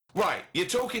Right, you're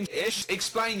talking ish.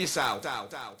 Explain yourself.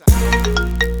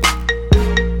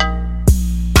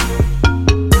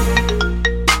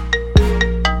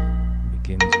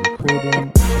 Begins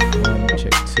recording. Check one,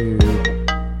 check two.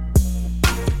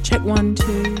 Check 1,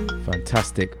 2.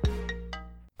 Fantastic.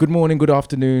 Good morning, good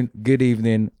afternoon, good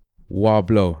evening,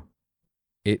 Wablo.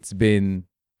 It's been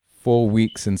 4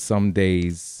 weeks and some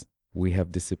days we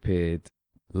have disappeared.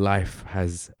 Life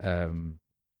has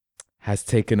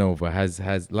taken over.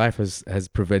 Life has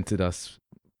prevented us,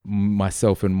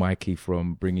 myself and Mikey,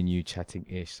 from bringing you chatting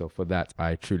ish. So for that,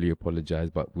 I truly apologize.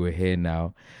 But we're here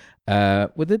now,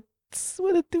 with a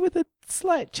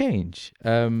slight change.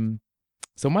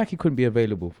 So Mikey couldn't be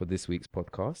available for this week's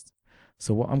podcast.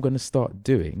 So what I'm going to start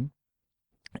doing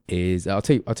is I'll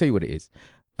tell you what it is.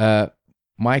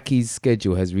 Mikey's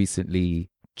schedule has recently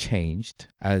changed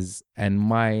and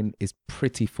mine is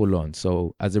pretty full on.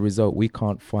 So as a result, we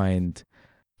can't find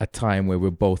a time where we're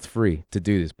both free to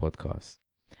do this podcast.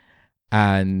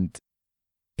 And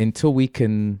until we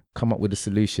can come up with a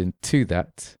solution to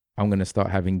that, I'm going to start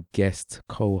having guest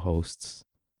co-hosts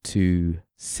to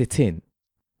sit in.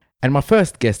 And my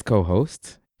first guest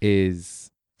co-host is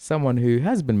someone who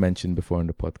has been mentioned before on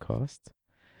the podcast.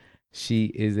 She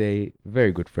is a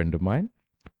very good friend of mine.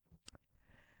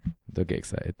 Don't get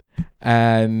excited.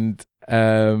 And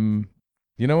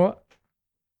you know what?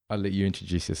 I'll let you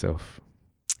introduce yourself.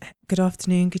 Good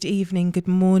afternoon, good evening, good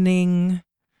morning.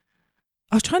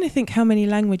 I was trying to think how many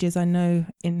languages I know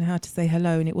in how to say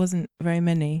hello, and it wasn't very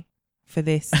many for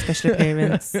this special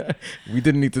appearance. We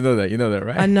didn't need to know that. You know that,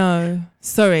 right? I know.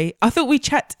 Sorry. I thought we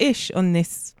chat-ish on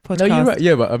this podcast. No, you're right.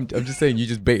 Yeah, but I'm just saying you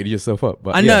just baited yourself up.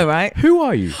 But I know, right? Who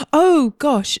are you? Oh,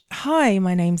 gosh. Hi,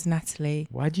 my name's Natalie.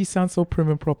 Why do you sound so prim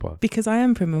and proper? Because I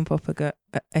am prim and proper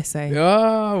essay.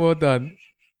 Ah, well done.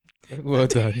 Well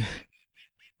done.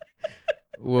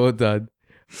 Well done.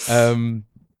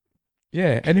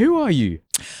 Yeah, and who are you?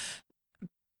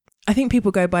 I think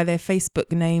people go by their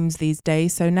Facebook names these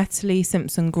days. So Natalie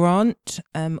Simpson Grant,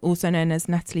 also known as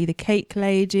Natalie the Cake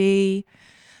Lady.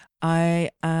 I'm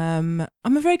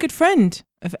a very good friend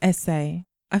of Essay.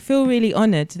 I feel really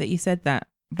honoured that you said that,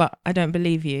 but I don't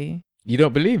believe you. You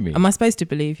don't believe me? Am I supposed to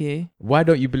believe you? Why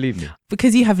don't you believe me?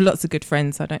 Because you have lots of good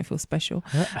friends, so I don't feel special.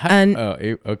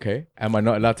 Okay. Am I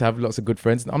not allowed to have lots of good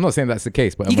friends? I'm not saying that's the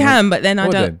case, but you can, but then I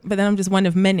Well don't. then. But then I'm just one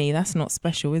of many. That's not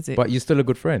special, is it? But you're still a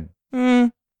good friend.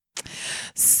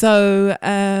 So,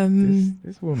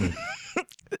 This woman.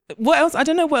 what else? I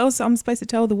don't know what else I'm supposed to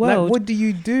tell the world. Like, what do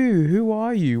you do? Who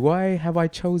are you? Why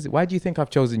do you think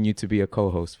I've chosen you to be a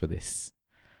co-host for this?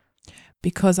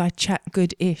 Because I chat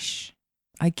good-ish.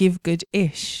 I give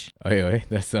good-ish. Oi,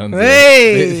 that sounds...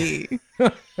 Hey!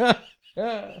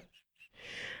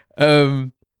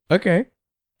 Okay.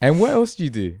 And what else do you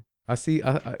do? I see.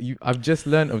 I've just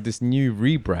learned of this new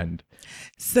rebrand.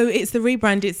 So it's the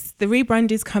rebrand. The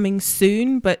rebrand is coming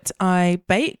soon, but I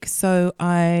bake. So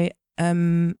the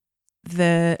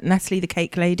Natalie the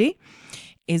Cake Lady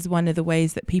is one of the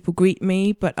ways that people greet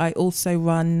me, but I also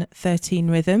run 13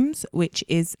 Rhythms, which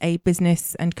is a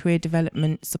business and career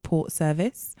development support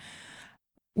service,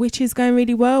 which is going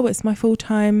really well. It's my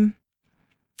full-time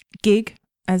gig,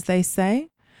 as they say.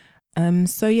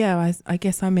 So yeah, I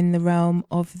guess I'm in the realm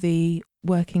of the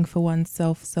working for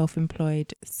oneself,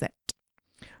 self-employed set.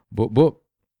 But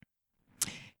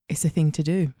It's a thing to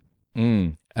do.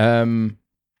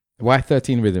 Why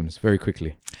 13 Rhythms? Very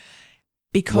quickly.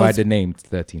 Why the name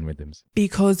 13 Rhythms?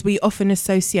 Because we often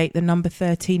associate the number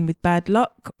 13 with bad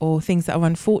luck or things that are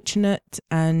unfortunate.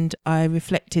 And I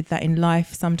reflected that in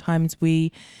life, sometimes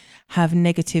we have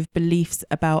negative beliefs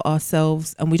about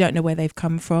ourselves and we don't know where they've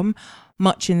come from,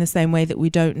 much in the same way that we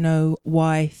don't know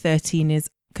why 13 is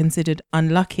considered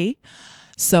unlucky.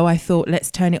 So I thought, let's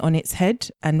turn it on its head,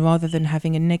 and rather than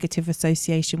having a negative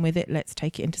association with it, let's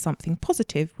take it into something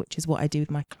positive, which is what I do with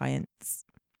my clients.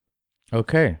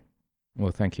 Okay.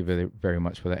 Well, thank you very, very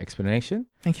much for that explanation.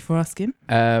 Thank you for asking.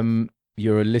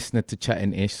 You're a listener to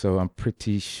Chatting Ish, so I'm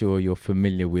pretty sure you're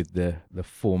familiar with the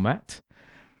format.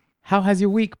 How has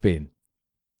your week been?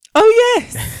 Oh,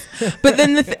 yes. But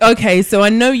then, okay, so I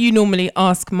know you normally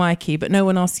ask Mikey, but no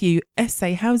one asks you,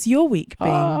 Essay, how's your week been?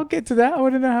 I'll get to that. I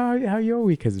want to know how your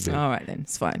week has been. All right, then.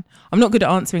 It's fine. I'm not good at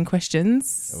answering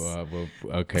questions. Well,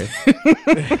 okay.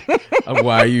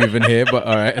 Why are you even here? But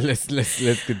all right, let's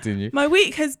continue. My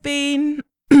week has been...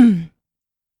 My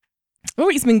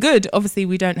week's been good. Obviously,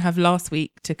 we don't have last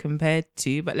week to compare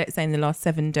to, but let's say in the last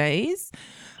 7 days,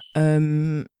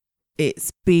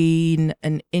 it's been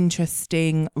an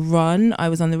interesting run. I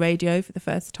was on the radio for the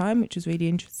first time, which was really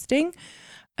interesting.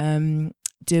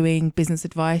 Doing business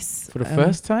advice. For the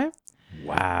first time?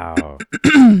 Wow.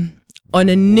 on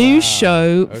a new Wow.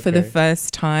 show for the Okay.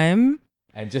 first time.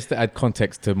 And just to add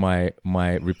context to my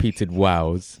repeated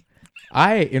wows,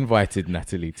 I invited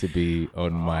Natalie to be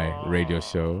on my radio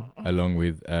show along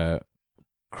with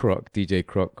Croc, DJ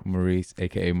Croc, Maurice,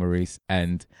 aka Maurice,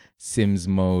 and Sims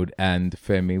Mode and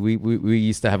Femi. We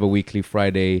used to have a weekly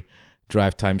Friday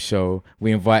drive time show.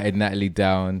 We invited Natalie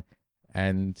down,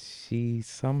 and she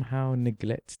somehow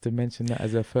neglects to mention that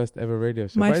as her first ever radio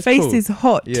show. But My it's face cool. is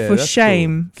hot Yeah, for that's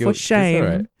shame. cool. For shame. It's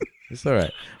all right. It's all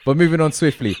right. But moving on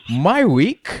swiftly, my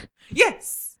week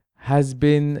Yes. has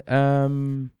been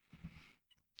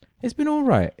it's been all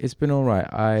right. It's been all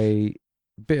right.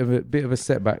 Bit of a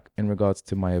setback in regards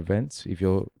to my events. If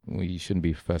you shouldn't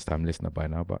be a first time listener by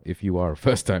now, but if you are a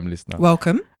first time listener,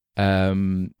 Welcome.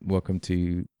 welcome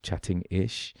to Chatting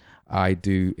Ish. I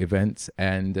do events,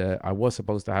 and I was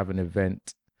supposed to have an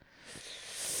event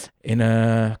in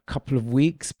a couple of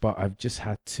weeks, but I've just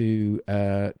had to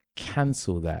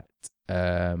cancel that.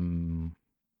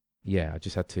 Yeah, I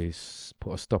just had to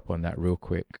put a stop on that real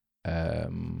quick. I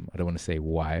don't want to say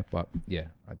why, but yeah,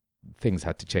 things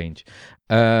had to change.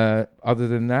 Other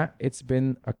than that, it's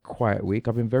been a quiet week.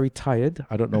 I've been very tired.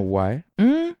 I don't know why.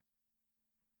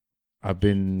 I've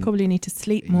been Probably need to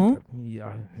sleep more.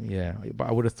 yeah. But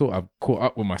I would have thought I've caught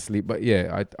up with my sleep. But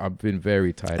yeah, I've been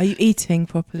very tired. Are you eating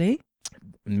properly?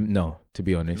 No, to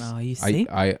be honest. No, you see.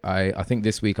 I think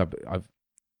this week I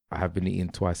have been eating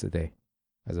twice a day,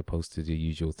 as opposed to the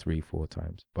usual 3-4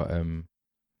 times. But Got to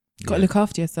yeah. look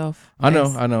after yourself. I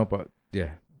Yes. know, but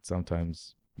yeah,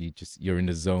 sometimes you're in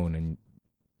the zone and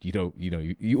you don't,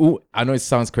 I know it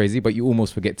sounds crazy, but you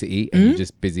almost forget to eat and you're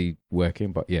just busy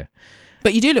working. But yeah.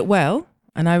 But you do look well.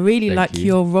 And I really Thank like you.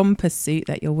 your romper suit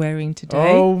that you're wearing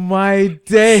today. Oh my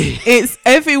day. It's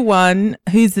everyone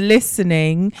who's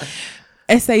listening.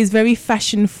 SA is very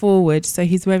fashion forward. So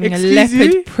he's wearing Excuse a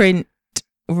leopard you? print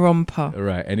romper.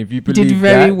 Right. And if you You believe did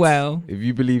very that, well. if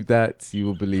you believe that, you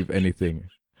will believe anything.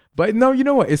 But no, you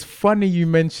know what? It's funny you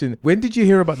mentioned. When did you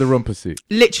hear about the romper suit?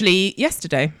 Literally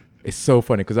yesterday. It's so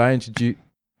funny because I introduced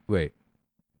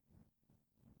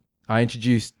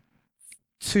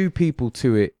 2 people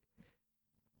to it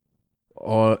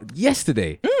or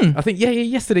yesterday. I think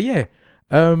yesterday, yeah.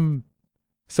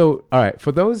 So all right,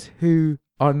 for those who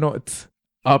are not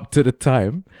up to the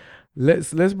time,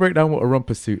 let's break down what a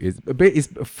romper suit is. A bit is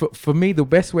for me, the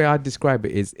best way I describe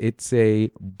it is it's a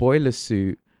boiler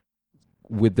suit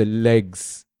with the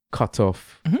legs cut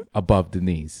off above the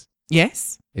knees.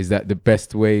 Yes, Is that the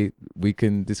best way we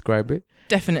can describe it?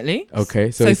 definitely. Okay,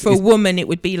 So it's- for a it's- woman, it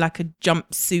would be like a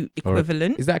jumpsuit or-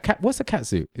 equivalent. Is that a cat? What's a cat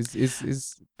suit?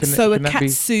 So a cat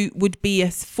suit would be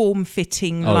a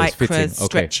form-fitting lycra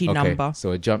stretchy number.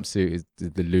 So a jumpsuit is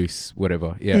the loose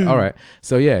whatever. Yeah. All right.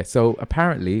 So yeah. So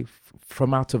apparently,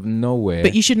 from out of nowhere,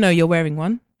 But you should know you're wearing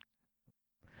one.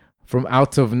 from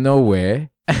out of nowhere,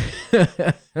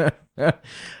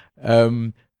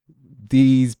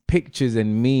 these pictures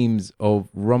and memes of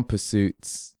romper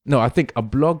suits. No, I think a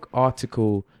blog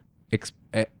article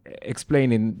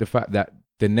explaining the fact that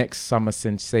the next summer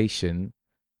sensation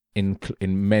in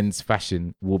men's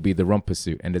fashion will be the romper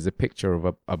suit, and there's a picture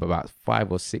of about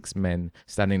 5 or 6 men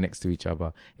standing next to each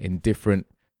other in different,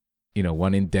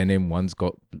 one in denim, one's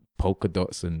got polka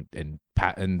dots and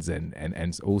patterns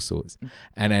and all sorts,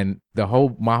 and then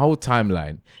my whole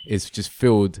timeline is just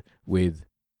filled with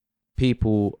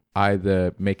people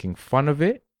either making fun of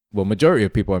it. Well, majority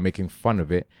of people are making fun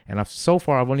of it, and I've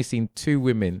only seen 2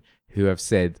 women who have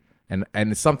said, and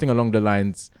it's something along the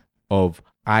lines of,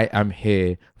 "I am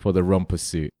here for the romper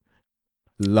suit."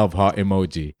 Love heart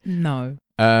emoji. No.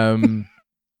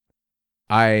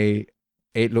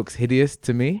 It looks hideous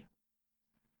to me.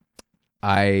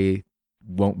 I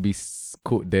won't be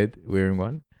caught dead wearing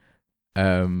one.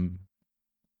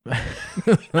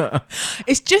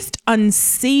 It's just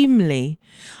unseemly.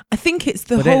 I think it's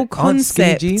the But whole then aren't skinny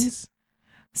concept. jeans?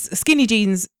 Skinny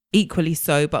jeans equally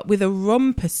so, but with a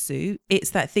romper suit, it's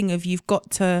that thing of you've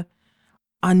got to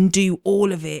undo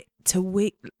all of it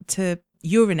to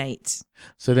urinate.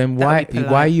 So then That why would be are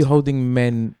polite. you holding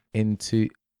men to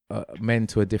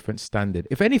a different standard?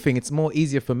 If anything, it's more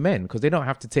easier for men because they don't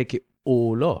have to take it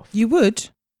all off. You would.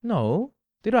 No,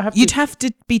 they don't have You'd to. have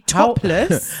to be How-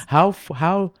 topless. How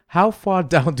far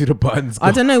down do the buttons go?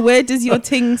 I don't know, where does your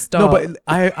ting start? No, but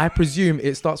I presume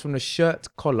it starts from the shirt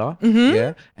collar,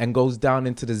 yeah, and goes down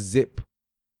into the zip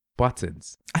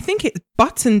buttons. I think it's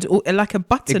buttoned like a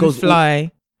button goes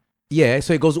fly. Yeah,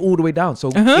 so it goes all the way down. So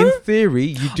Uh-huh. in theory,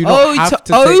 you do not have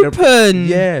to take open.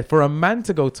 Yeah, for a man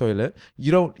to go toilet,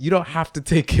 you don't have to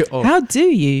take it off. How do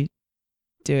you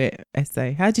do it,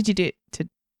 SA? How did you do it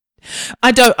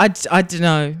I don't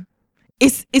know.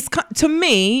 It's to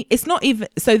me, it's not even.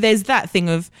 So there's that thing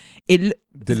of it.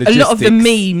 A lot of the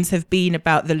memes have been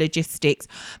about the logistics,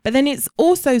 but then it's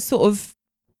also sort of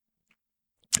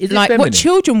like what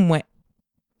children wear.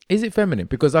 Is it feminine?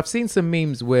 Because I've seen some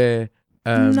memes where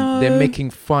they're making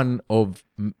fun of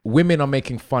women are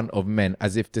making fun of men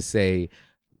as if to say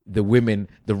the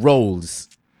roles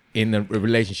in a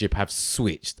relationship have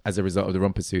switched as a result of the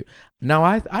romper suit. Now,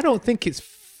 I don't think it's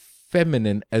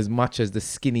feminine as much as the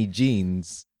skinny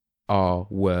jeans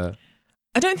were.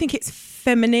 I don't think it's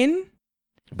feminine.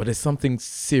 But there's something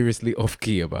seriously off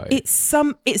key about it.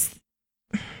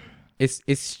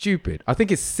 It's stupid. I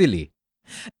think it's silly.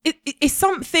 It's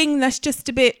something that's just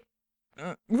a bit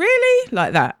really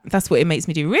like that. That's what it makes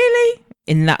me do. Really,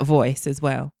 in that voice as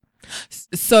well.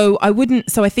 So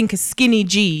I think a skinny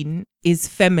jean is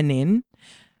feminine,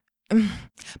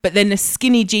 but then a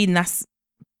skinny jean that's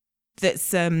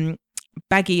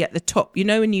baggy at the top. You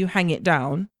know, when you hang it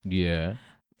down. Yeah.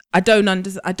 I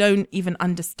don't even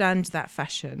understand that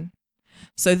fashion.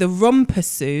 So the romper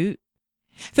suit,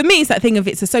 for me, it's that thing of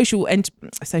it's a social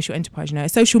enterprise, a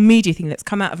social media thing that's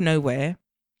come out of nowhere.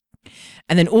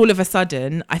 And then all of a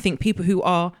sudden, I think people who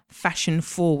are fashion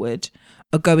forward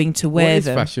are going to wear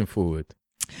them. What is fashion forward?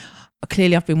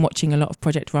 Clearly, I've been watching a lot of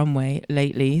Project Runway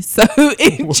lately. So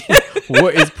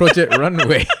what is Project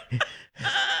Runway?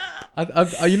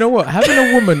 You know what? Having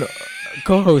a woman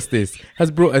co-host this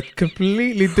has brought a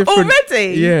completely different.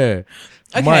 Already? Yeah.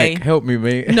 Okay. Mike, help me,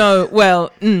 mate. No,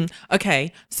 well,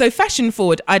 okay. So fashion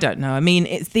forward, I don't know. I mean,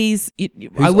 it's these. I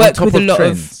Who's work on top with a of lot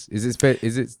trends? Is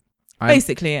it?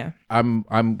 Basically, yeah.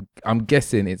 I'm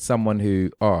guessing it's someone who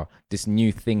this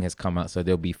new thing has come out, so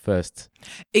they'll be first.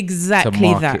 Exactly to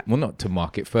market, that. Well, not to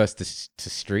market, first to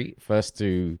street, first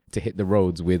to hit the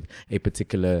roads with a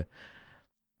particular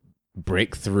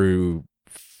breakthrough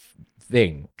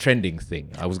trending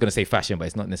thing. I was gonna say fashion, but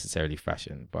it's not necessarily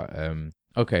fashion. But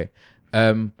okay.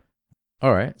 All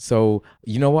right. So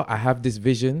you know what? I have this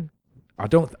vision.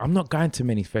 I'm not going to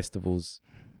many festivals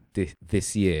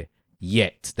this year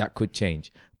yet. That could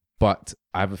change. But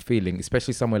I have a feeling,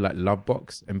 especially somewhere like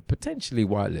Lovebox and potentially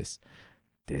Wireless,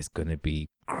 there's gonna be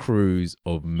crews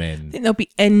of men. I think there'll be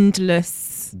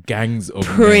endless gangs of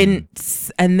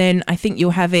prints, and then I think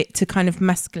you'll have it to kind of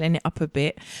masculine it up a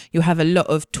bit. You'll have a lot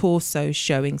of torso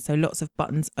showing, so lots of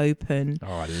buttons open.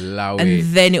 Oh, allow it. And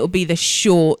then it'll be the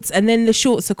shorts, and then the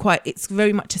shorts are it's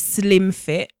very much a slim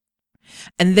fit,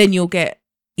 and then you'll get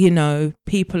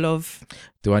people of.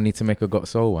 Do I need to make a Got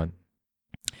Soul one?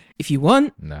 If you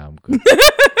want. Nah, I'm good.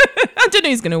 I don't know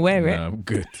who's gonna wear it. Nah, I'm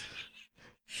good.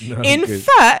 In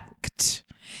fact,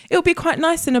 it'll be quite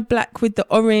nice in a black with the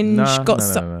orange.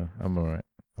 No, I'm all right.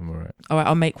 All right,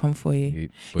 I'll make one for you.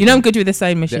 I'm good with the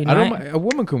sewing machine, right? A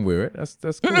woman can wear it.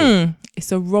 That's cool.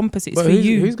 It's a romper suit. It's but for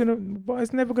you. But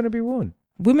it's never gonna be worn.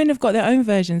 Women have got their own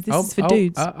versions. This is for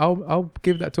dudes. I'll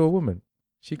give that to a woman.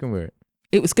 She can wear it.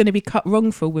 It was going to be cut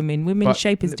wrong for women. Women's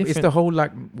shape is different. It's the whole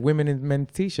like women in men's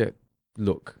t-shirt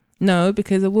look. No,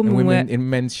 because a woman women in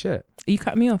men's shirt. Are you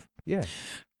cutting me off? Yeah.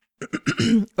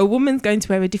 A woman's going to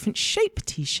wear a different shape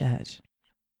t-shirt.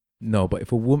 No, but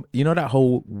if a woman, that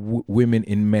whole women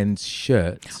in men's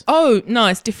shirts. Oh no,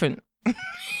 it's different.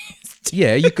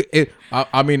 Yeah, you could.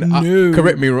 I mean, no.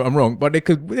 Correct me if I'm wrong, but they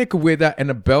could wear that and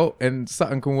a belt and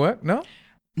something can work. No.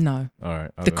 No. All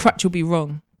right. The crutch will be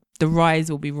wrong. The rise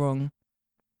will be wrong.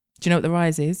 Do you know what the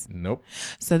rise is? Nope.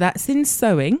 So that's in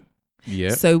sewing.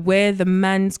 Yeah. So where the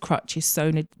man's crutch is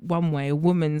sewn one way, a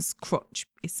woman's crotch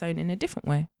is sewn in a different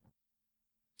way.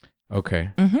 Okay.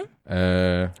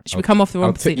 Mm-hmm. Should we come off the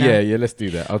wrong seat now? Yeah, let's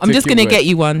do that. I'm just going to get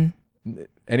you one.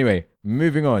 Anyway,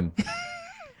 moving on.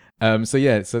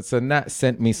 So Nat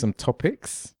sent me some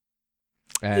topics.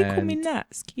 You call me Nat.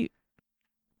 It's cute.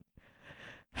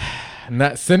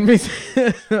 Nat sent me...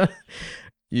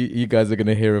 You guys are going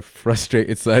to hear a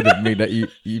frustrated side of me that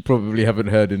you probably haven't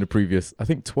heard in the previous, I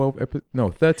think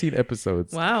 13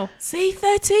 episodes. Wow. See,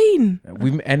 13.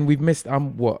 We've missed,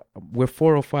 we're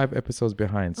 4 or 5 episodes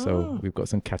behind, so we've got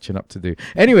some catching up to do.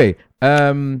 Anyway,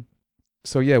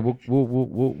 so yeah,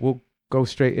 we'll go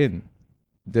straight in.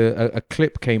 A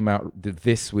clip came out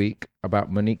this week about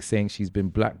Monique saying she's been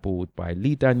blackballed by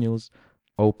Lee Daniels,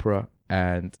 Oprah,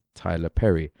 and Tyler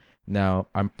Perry. Now,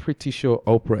 I'm pretty sure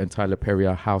Oprah and Tyler Perry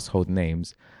are household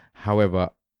names. However,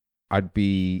 I'm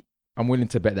willing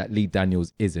to bet that Lee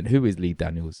Daniels isn't. Who is Lee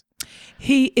Daniels?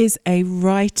 He is a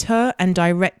writer and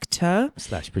director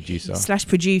 /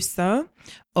 producer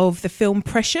of the film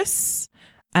Precious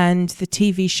and the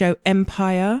TV show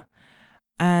Empire.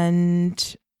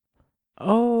 And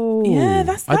yeah,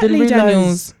 that's Lee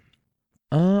Daniels.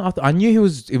 I knew he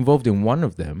was involved in one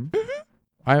of them.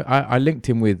 I linked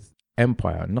him with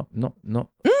Empire, not.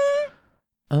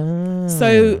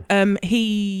 So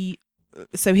he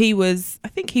was, I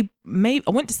think he I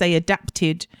want to say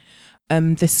adapted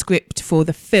the script for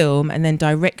the film and then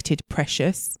directed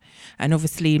Precious, and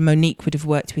obviously Monique would have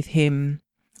worked with him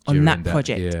on During that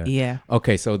project. Yeah.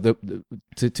 Okay, so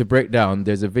to break down,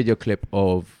 there's a video clip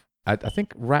of I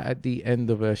think right at the end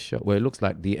of a show, where it looks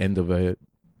like the end of a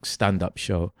stand-up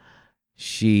show,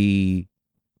 she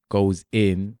goes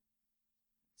in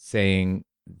saying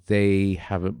they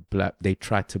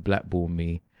tried to blackball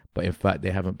me, but in fact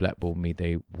they haven't blackballed me,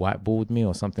 they whiteballed me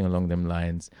or something along them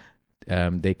lines.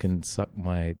 They can suck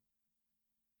my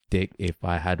dick if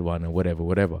I had one, or whatever.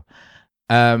 Where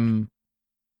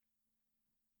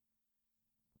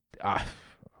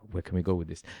can we go with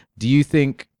this? Do you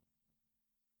think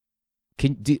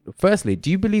firstly,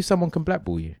 do you believe someone can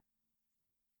blackball you?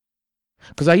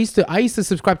 Because I used to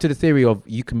subscribe to the theory of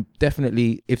you can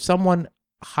definitely, if someone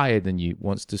higher than you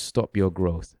wants to stop your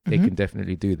growth, they can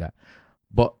definitely do that.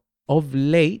 But of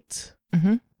late,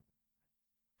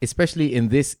 especially in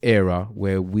this era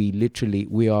where we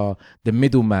are, the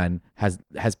middleman has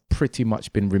pretty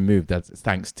much been removed, that's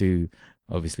thanks to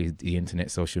obviously the internet,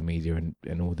 social media,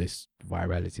 and all this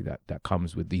virality that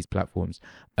comes with these platforms.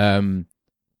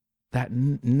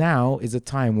 Now is a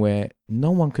time where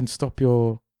no one can stop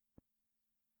your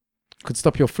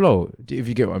flow, if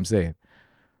you get what I'm saying.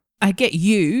 I get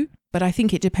you, but I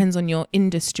think it depends on your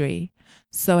industry.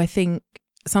 So I think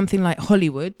something like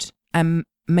Hollywood and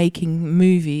making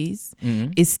movies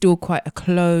is still quite a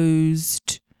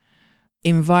closed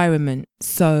environment.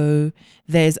 So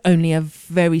there's only a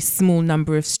very small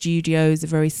number of studios, a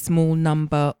very small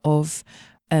number of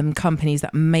companies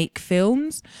that make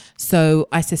films. So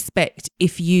I suspect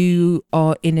if you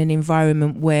are in an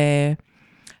environment where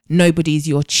nobody's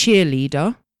your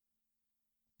cheerleader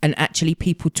and actually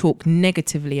people talk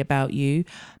negatively about you,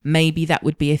 maybe that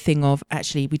would be a thing of,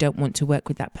 actually, we don't want to work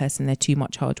with that person, they're too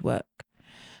much hard work.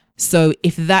 So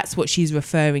if that's what she's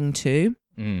referring to,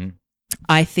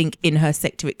 I think in her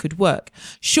sector it could work.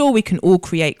 Sure, we can all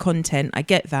create content, I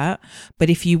get that. But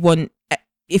if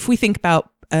we think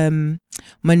about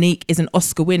Monique is an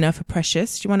Oscar winner for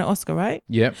Precious. She won an Oscar, right?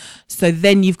 Yeah. So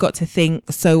then you've got to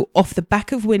think, so off the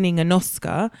back of winning an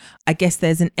Oscar, I guess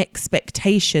there's an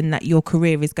expectation that your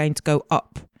career is going to go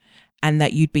up and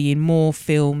that you'd be in more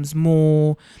films,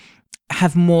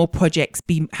 have more projects,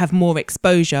 have more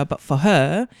exposure. But for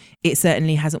her, it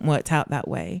certainly hasn't worked out that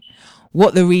way.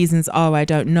 What the reasons are, I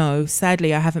don't know.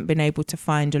 Sadly, I haven't been able to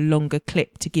find a longer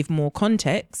clip to give more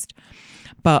context.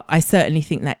 But I certainly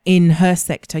think that in her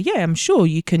sector, yeah, I'm sure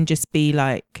you can just be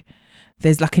like,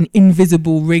 there's like an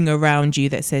invisible ring around you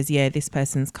that says, yeah, this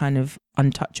person's kind of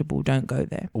untouchable, don't go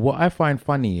there. What I find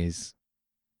funny is,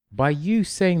 by you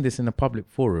saying this in a public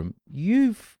forum,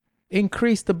 you've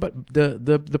increased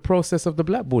the process of the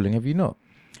blackballing, have you not?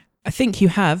 I think you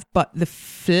have, but the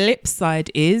flip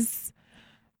side is,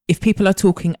 if people are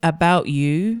talking about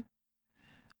you,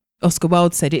 Oscar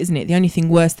Wilde said it, isn't it? The only thing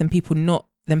worse than people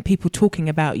talking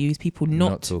about you is people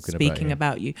not speaking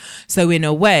about you. So in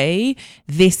a way,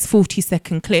 this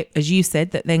 40-second clip, as you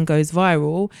said, that then goes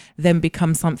viral, then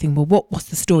becomes something, well, what's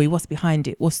the story? What's behind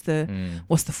it? What's the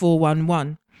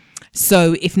 411?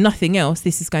 So if nothing else,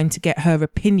 this is going to get her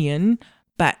opinion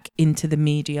back into the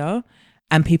media,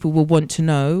 and people will want to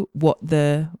know what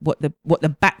the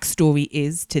backstory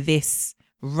is to this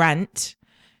rant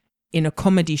in a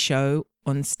comedy show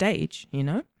on stage, you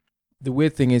know? The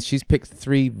weird thing is, she's picked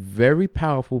 3 very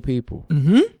powerful people.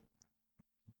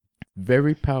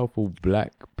 Very powerful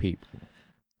black people.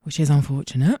 Which is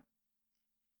unfortunate.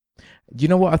 Do you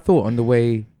know what I thought on the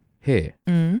way here?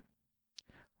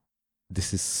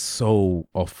 This is so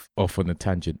off on a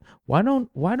tangent. Why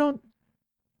don't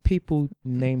people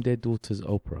name their daughters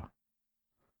Oprah?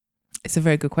 It's a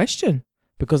very good question.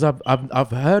 Because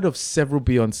I've heard of several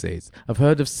Beyoncés. I've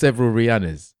heard of several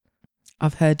Rihannas.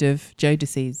 I've heard of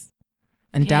Jodeci's.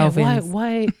 And Dalvin's.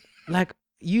 Why? Like,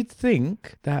 you'd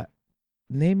think that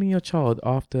naming your child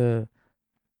after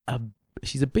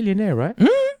she's a billionaire, right?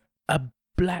 A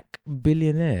black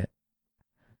billionaire.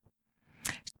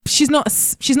 She's not a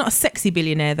sexy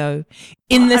billionaire though.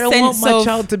 I don't want my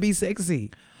child to be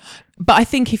sexy. But I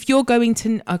think if you're going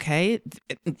to,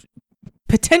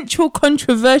 potential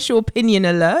controversial opinion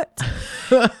alert.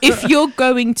 If you're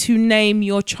going to name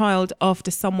your child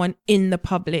after someone in the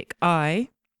public eye,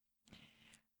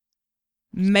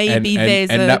 maybe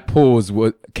that pause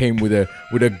came with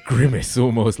a grimace,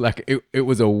 almost like it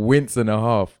was a wince and a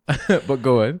half. But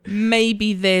go on.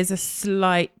 Maybe there's a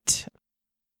slight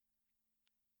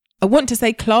I want to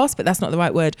say class, but that's not the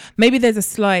right word. Maybe there's a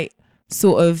slight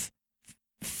sort of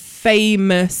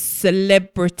famous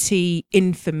celebrity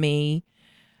infamy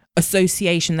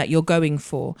association that you're going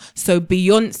for. So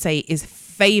Beyonce is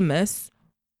famous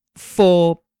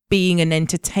for being an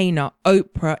entertainer.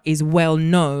 Oprah is well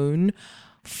known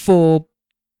for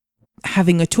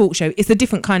having a talk show. It's a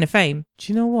different kind of fame.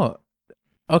 Do you know what?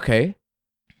 Okay.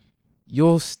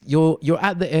 You're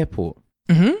at the airport.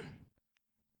 Mm-hmm.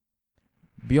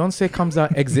 Beyonce comes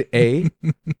out exit A.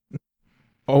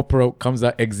 Oprah comes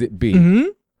out exit B. Mm-hmm.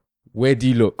 Where do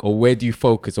you look, or where do you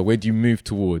focus, or where do you move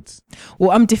towards?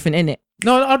 Well, I'm different in it.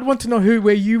 No, I'd want to know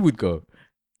where you would go.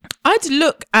 I'd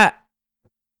look at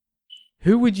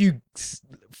Who would you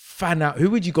fan out? Who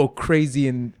would you go crazy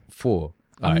in for?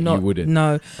 I'm not, you wouldn't.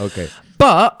 No. Okay.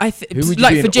 But Who would you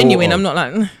like be for in genuine, awe of? I'm not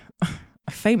like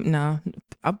fame now.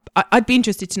 I'd be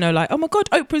interested to know, like, oh my God,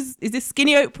 is this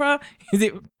skinny Oprah? Is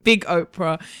it big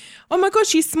Oprah? Oh my God,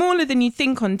 she's smaller than you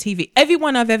think on TV.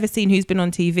 Everyone I've ever seen who's been on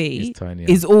TV It's tiny,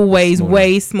 is always smaller.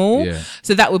 way small. Yeah.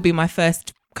 So that would be my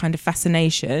first kind of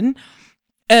fascination.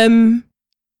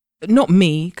 Not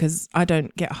me, because I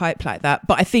don't get hype like that.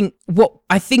 But I think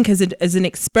as an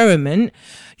experiment,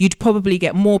 you'd probably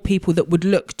get more people that would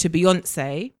look to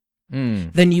Beyonce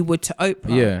than you would to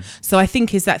Oprah. Yeah. So I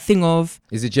think it's that thing of,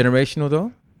 Is it generational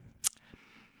though?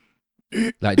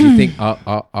 Like, do you think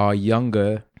our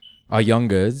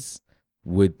youngers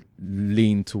would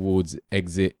lean towards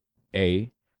exit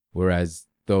A, whereas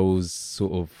those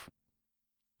sort of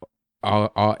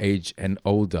our age and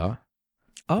older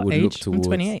our would look age, I'm towards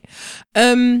 28.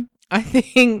 I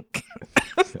think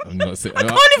I'm not saying, I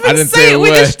can't even say it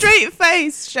with a straight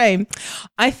face. Shame.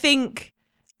 I think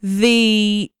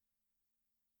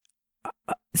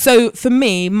so for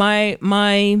me, my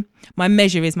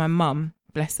measure is my mum,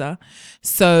 bless her.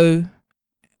 So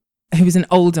who was an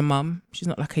older mum. She's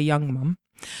not like a young mum.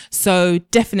 So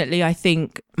definitely I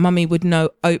think mummy would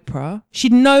know Oprah.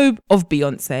 She'd know of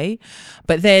Beyonce,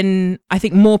 but then I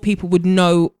think more people would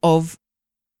know of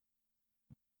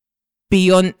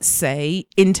Beyonce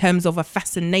in terms of a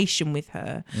fascination with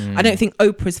her. I don't think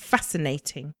Oprah's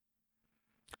fascinating.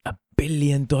 $1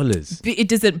 billion. It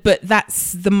doesn't, but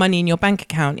that's the money in your bank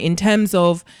account. In terms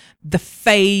of the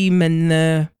fame and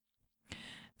the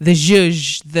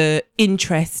zhuzh, the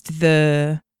interest,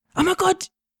 oh my God,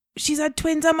 she's had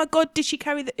twins. Oh my God, did she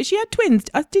carry she had twins?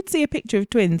 I did see a picture of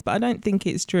twins, but I don't think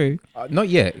it's true. Not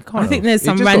yet. It can't I think have. there's It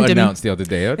some just got random announced the other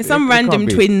day. There's some random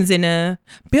twins in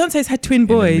Beyonce's had twin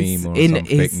boys in a meme or some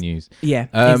fake news. Yeah,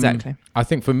 Um, exactly. I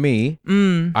think for me,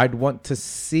 I'd want to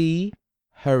see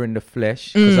her in the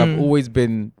flesh, because I've always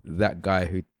been that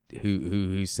guy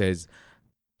who says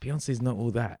Beyonce's not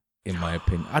all that, in my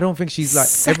opinion. I don't think she's like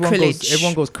Sacrilege.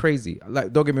 everyone goes crazy.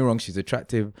 Like, don't get me wrong, she's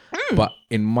attractive, but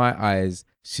in my eyes,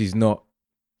 she's not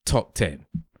top 10.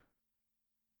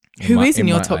 Who is in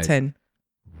your my top eyes. 10?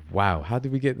 Wow, how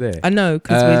did we get there? I know,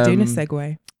 because we're doing a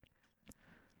segue.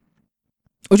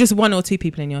 Or just one or two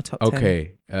people in your top 10.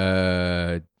 Okay,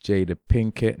 Jada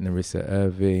Pinkett, Narissa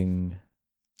Irving.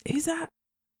 Who's that?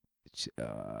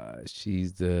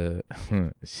 She's the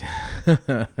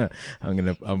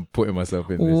I'm putting myself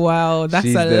in this. Wow, that's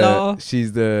she's a lot.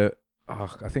 She's the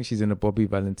I think she's in a Bobby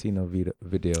Valentino video.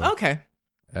 Okay.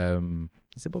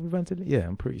 Is it Bobby Valentino? Yeah,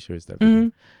 I'm pretty sure it's that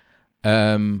video.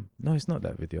 No, it's not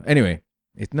that video. Anyway,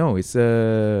 it's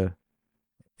a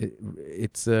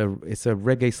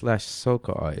reggae /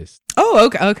 soca artist. Oh,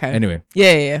 okay. Anyway,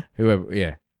 Yeah. whoever,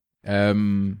 yeah.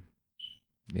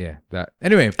 Yeah, that.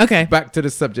 Anyway, Okay. back to the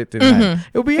subject in hand.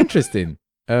 It'll be interesting.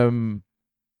 Yeah,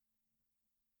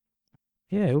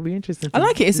 it'll be interesting. I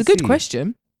like it. It's to a good see.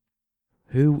 question.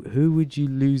 Who would you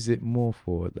lose it more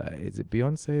for? Like, is it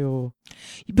Beyonce or?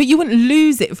 But you wouldn't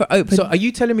lose it for Oprah. So, are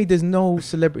you telling me there's no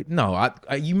celebrity? No, are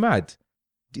you mad?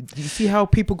 Do you see how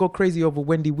people go crazy over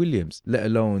Wendy Williams, let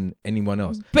alone anyone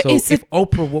else? But so it's if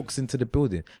Oprah walks into the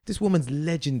building, this woman's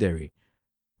legendary.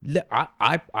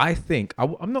 I think I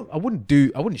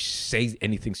wouldn't say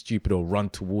anything stupid or run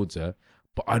towards her,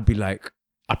 but I'd be like,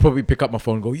 I'd probably pick up my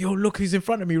phone and go, yo, look who's in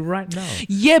front of me right now.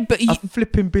 Yeah, but A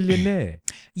flipping billionaire.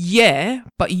 yeah,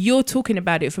 but you're talking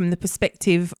about it from the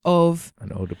perspective of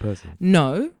An older person.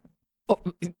 no.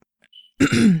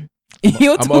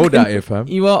 I'm old out here, fam.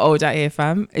 You are old out here,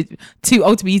 fam. Too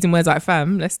old to be using words like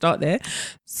fam. Let's start there.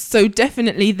 So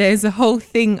definitely there's a whole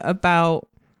thing about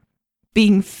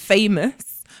being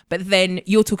famous, but then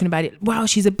you're talking about it. Wow,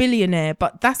 she's a billionaire,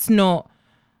 but that's not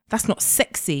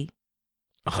sexy.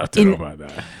 I don't know about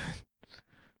that.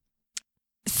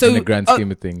 So in the grand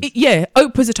scheme of things.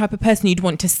 Oprah's the type of person you'd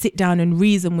want to sit down and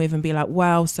reason with and be like,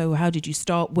 wow, so how did you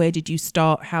start? Where did you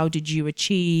start? How did you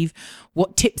achieve?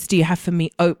 What tips do you have for me,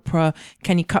 Oprah?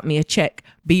 Can you cut me a check?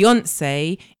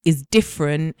 Beyonce is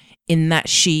different in that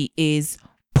she is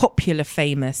popular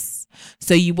famous.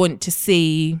 So you want to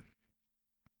see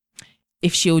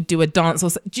if she'll do a dance or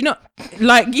so. Do you know,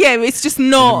 like, yeah, it's just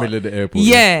not. In the middle of the airport.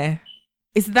 Yeah.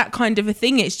 It's that kind of a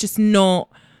thing. It's just not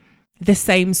the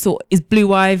same sort. Is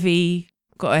Blue Ivy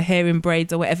got her hair in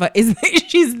braids or whatever?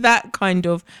 She's that kind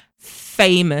of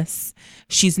famous.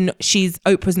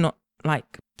 Oprah's not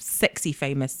like sexy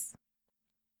famous.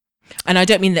 And I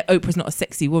don't mean that Oprah's not a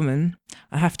sexy woman.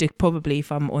 I have to probably,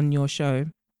 if I'm on your show,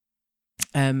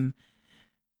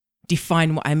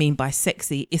 define what I mean by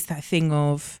sexy. It's that thing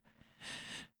of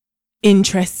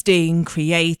interesting,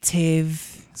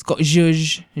 creative. It's got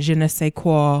zhuzh, je ne sais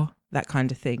quoi, that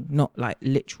kind of thing. Not like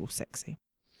literal sexy.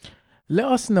 Let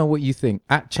us know what you think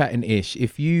at Chatting Ish.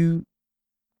 If you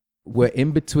were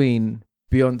in between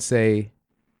Beyonce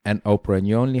and Oprah and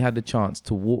you only had the chance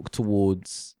to walk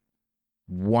towards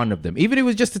one of them, even if it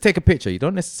was just to take a picture, you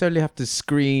don't necessarily have to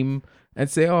scream and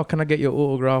say, oh, can I get your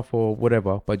autograph or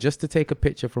whatever, but just to take a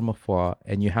picture from afar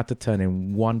and you had to turn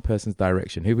in one person's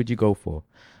direction, who would you go for?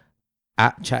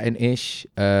 At Chatting Ish,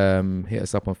 hit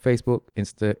us up on Facebook,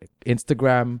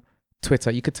 Instagram,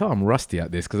 Twitter. You could tell I'm rusty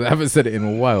at this because I haven't said it in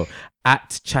a while.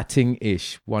 At Chatting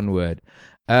Ish, one word.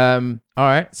 All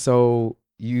right. So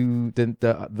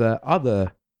the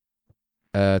other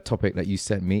topic that you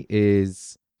sent me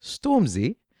is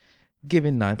Stormzy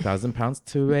giving £9,000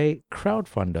 to a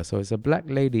crowdfunder. So it's a black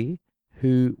lady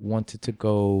who wanted to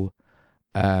go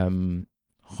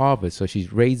Harvard. So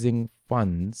she's raising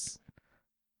funds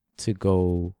to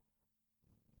go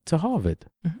to Harvard.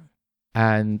 Mm-hmm.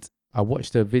 And I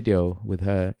watched a video with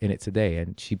her in it today,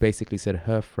 and she basically said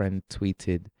her friend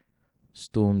tweeted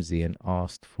Stormzy and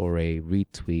asked for a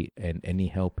retweet and any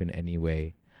help in any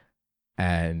way,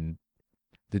 and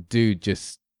the dude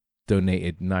just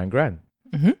donated $9,000.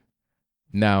 Mm-hmm.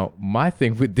 Now my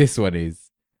thing with this one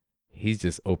is he's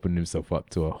just opened himself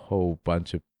up to a whole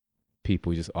bunch of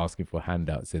people just asking for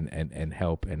handouts and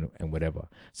help and whatever.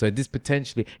 So this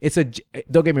potentially,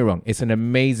 don't get me wrong, it's an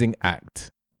amazing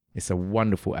act. It's a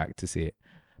wonderful act to see it.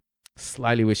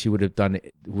 Slightly wish he would have done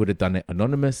it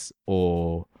anonymous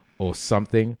or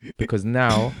something, because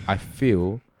now I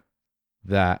feel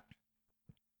that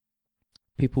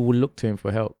people will look to him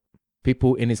for help.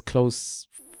 People in his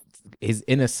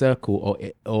inner circle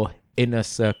or inner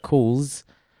circles,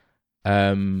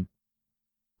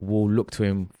 will look to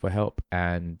him for help.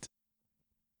 And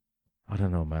I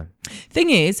don't know, man.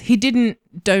 Thing is, he didn't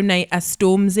donate as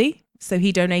Stormzy, so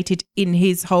he donated in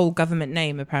his whole government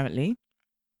name, apparently.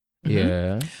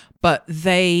 Yeah.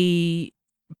 Mm-hmm.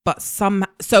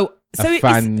 A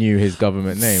fan knew his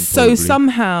government name. So probably.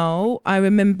 somehow I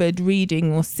remembered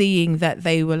reading or seeing that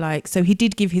they were like, so he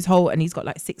did give his whole, and he's got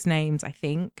like 6 names, I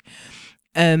think.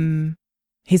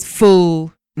 His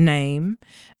full name.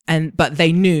 But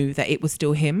they knew that it was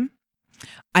still him.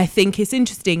 I think it's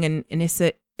interesting, and it's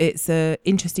a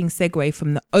interesting segue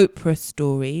from the Oprah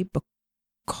story,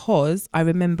 because I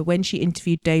remember when she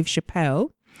interviewed Dave Chappelle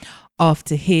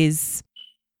after his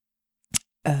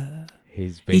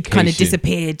vacation. He kind of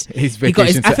disappeared. He got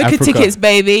his Africa tickets,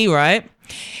 baby, right?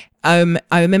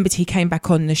 I remembered he came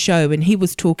back on the show and he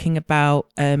was talking about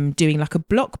doing like a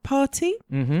block party.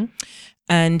 Mm-hmm.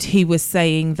 And he was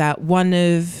saying that one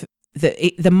of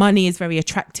the money is very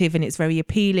attractive and it's very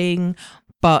appealing,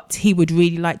 but he would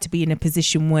really like to be in a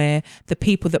position where the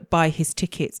people that buy his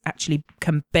tickets actually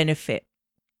can benefit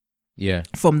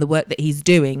from the work that he's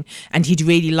doing. And he'd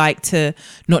really like to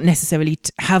not necessarily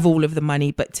have all of the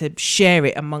money, but to share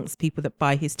it amongst people that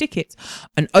buy his tickets.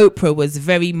 And Oprah was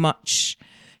very much,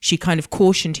 she kind of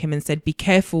cautioned him and said, be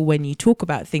careful when you talk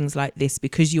about things like this,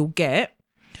 because you'll get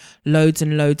loads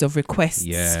and loads of requests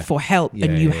for help,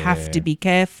 and you have to be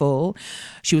careful.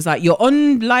 She was like, you're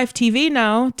on live TV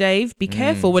now, Dave, be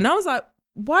careful. And I was like,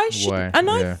 why? So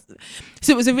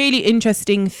it was a really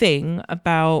interesting thing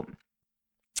about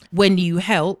when you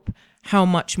help, how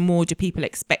much more do people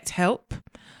expect help?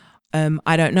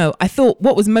 I don't know. I thought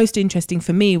what was most interesting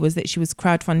for me was that she was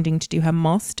crowdfunding to do her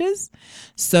master's.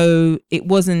 So it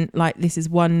wasn't like this is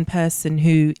one person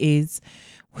who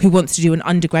wants to do an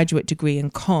undergraduate degree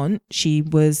and can't. She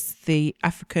was the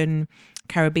African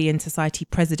Caribbean Society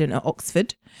president at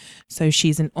Oxford. So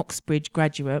she's an Oxbridge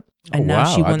graduate. And now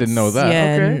she wants, I didn't know that.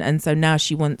 Yeah, okay. and so now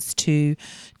she wants to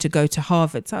go to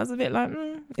Harvard. So I was a bit like,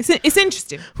 it's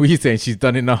interesting. What are you saying? She's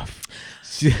done enough.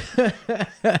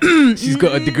 She's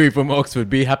got a degree from Oxford.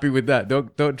 Be happy with that.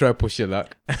 Don't try to push your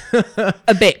luck.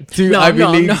 A bit. Two No, Ivy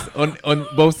no, Leagues no. on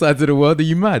both sides of the world. Are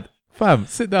you mad? Fam,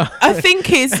 sit down. I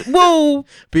think it's, well,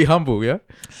 Be humble, yeah?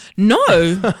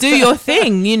 no, do your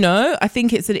thing, you know. I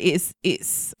think it's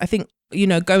I think, you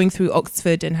know, going through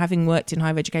Oxford and having worked in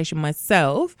higher education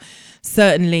myself,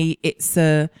 certainly it's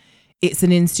an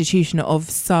institution of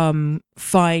some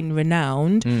fine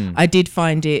renown. I did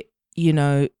find it, you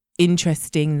know,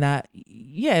 interesting that,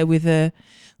 yeah, with a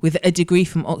degree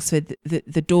from Oxford,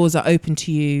 the doors are open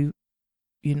to you,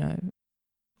 you know,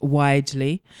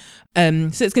 widely. So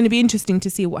it's going to be interesting to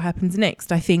see what happens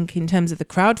next. I think in terms of the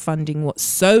crowdfunding, what's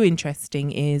so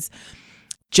interesting is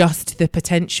just the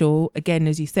potential, again,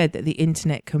 as you said, that the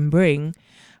internet can bring.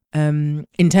 In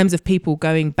terms of people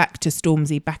going back to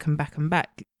Stormzy, back and back and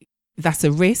back, that's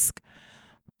a risk,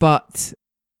 but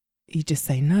you just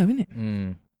say no,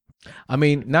 innit? I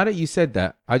mean, now that you said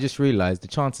that, I just realized the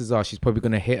chances are she's probably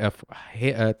going to hit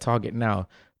her target now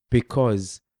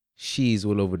because she's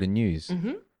all over the news.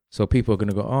 So people are going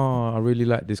to go, oh, I really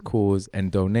like this cause and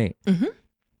donate.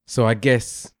 So I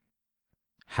guess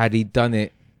had he done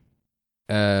it,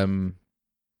 had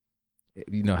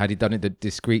he done it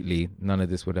discreetly, none of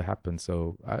this would have happened.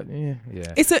 So yeah.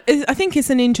 I think it's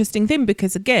an interesting thing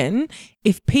because, again,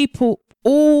 if people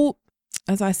all,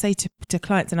 as I say to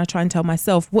clients, and I try and tell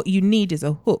myself, what you need is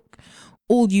a hook.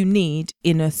 All you need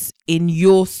in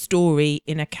your story,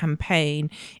 in a campaign,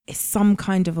 is some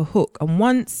kind of a hook. And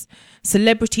once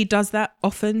celebrity does that,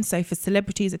 often, so if a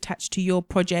celebrity is attached to your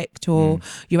project or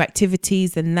your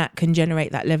activities, then that can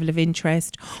generate that level of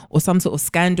interest, or some sort of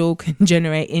scandal can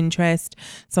generate interest,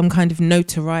 some kind of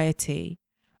notoriety.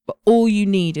 But all you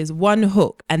need is one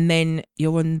hook, and then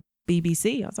you're on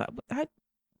BBC. I was like,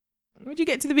 How'd you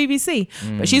get to the BBC?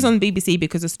 But she's on BBC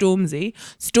because of Stormzy.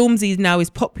 Stormzy now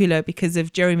is popular because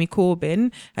of Jeremy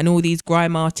Corbyn, and all these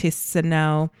grime artists are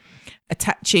now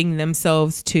attaching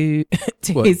themselves to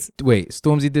his. Wait,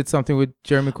 Stormzy did something with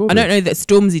Jeremy Corbyn? I don't know that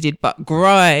Stormzy did, but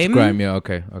grime yeah,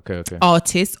 okay.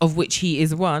 artists, of which he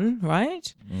is one,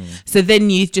 right? So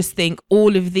then you just think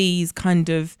all of these kind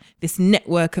of, this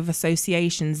network of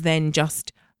associations then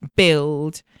just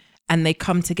build, and they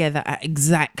come together at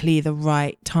exactly the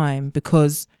right time,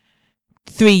 because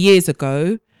 3 years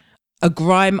ago, a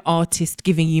grime artist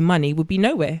giving you money would be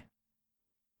nowhere.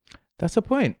 That's a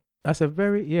point. That's a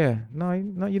very, no,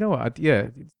 you know what?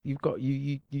 You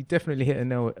definitely hit a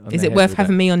nail on Is the it head worth with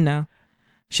having that. me on now?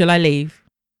 Shall I leave?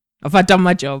 Have I done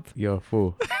my job? You're a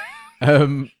fool.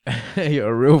 You're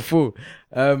a real fool.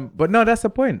 But no, that's a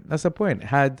point. That's a point.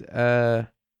 Had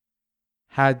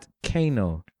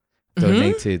Kano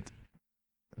donated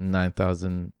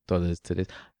 $9,000 to this,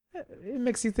 it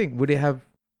makes you think, would it have?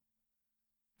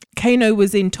 Kano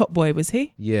was in Top Boy, was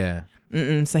he? Yeah.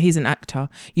 So he's an actor.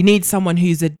 You need someone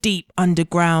who's a deep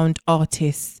underground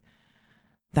artist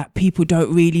that people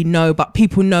don't really know, but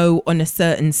people know on a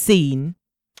certain scene.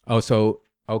 Oh, so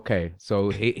okay,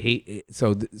 so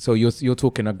so you're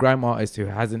talking a grime artist who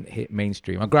hasn't hit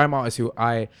mainstream, a grime artist who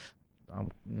I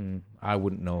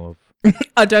wouldn't know of.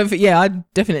 I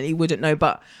definitely wouldn't know,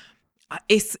 but I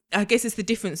guess it's the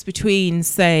difference between,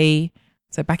 say,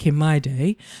 so back in my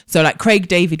day, so like Craig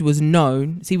David was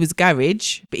known, so he was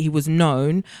garage, but he was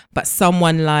known, but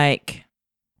someone like,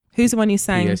 who's the one who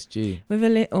sang PSG with a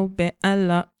little bit of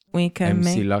luck we can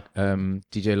MC make. Luck,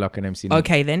 DJ Luck and MC Luck.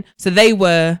 Okay then, so they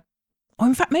were,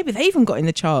 in fact maybe they even got in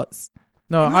the charts.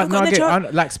 I got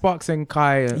get like Sparks and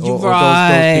Kai, or those people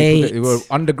Right. that were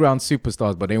underground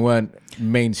superstars, but they weren't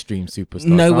mainstream superstars.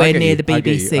 Nowhere I get near you. the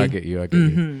BBC. I get you.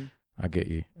 I get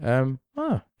you.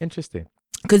 Interesting.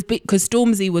 Because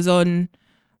Stormzy was on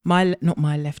not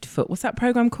my left foot. What's that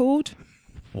program called?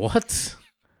 What?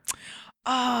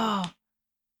 The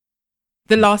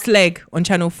Last Leg on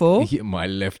Channel 4. Yeah, my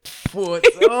left foot.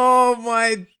 Oh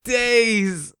my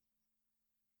days.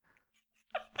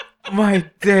 My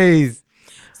days.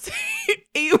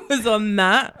 He was on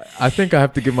that. I think I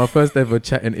have to give my first ever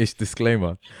chatting-ish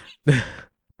disclaimer.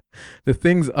 The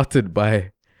things uttered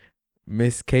by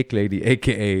Miss Cake Lady,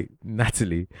 aka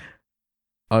Natalie,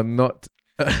 are not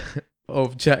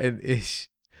of chatting-ish.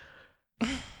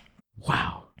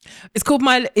 Wow. It's called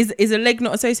is a leg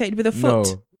not associated with a foot?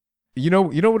 No. You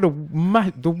know what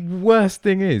the worst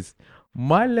thing is?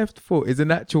 My left foot is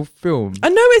an actual film. I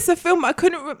know it's a film. I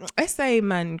couldn't. I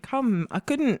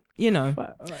couldn't.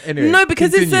 Anyway, No,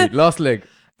 because it's continue. Last leg.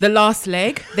 The Last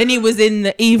Leg. Then he was in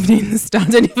the Evening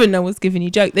Standard. I don't even know what's giving you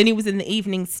joke. Then he was in the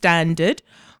Evening Standard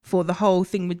for the whole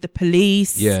thing with the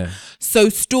police. Yeah. So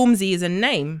Stormzy is a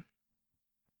name.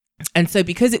 And so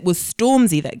because it was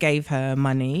Stormzy that gave her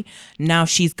money, now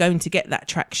she's going to get that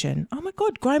traction. Oh my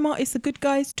God, grime artists are good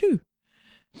guys too.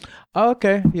 Oh,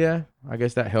 okay, yeah. I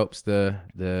guess that helps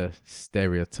the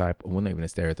stereotype, well, not even a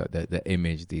stereotype, the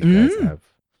image these guys have.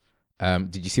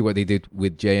 Did you see what they did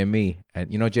with JME?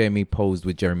 And you know, JME posed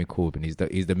with Jeremy Corbyn.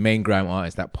 He's the main grime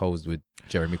artist that posed with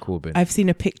Jeremy Corbyn. I've seen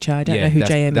a picture. I don't know who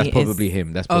JME is. That's probably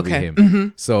him. That's probably him. Mm-hmm.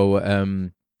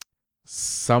 So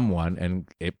someone, and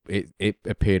it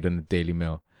appeared in the Daily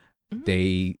Mail.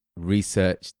 They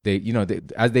researched,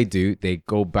 as they do, they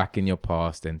go back in your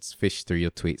past and fish through your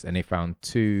tweets, and they found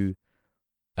two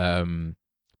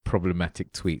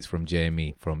problematic tweets from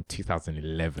JME from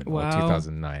 2011 or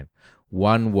 2009.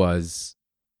 One was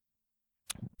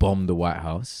bomb the White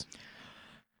House.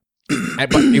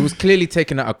 But it was clearly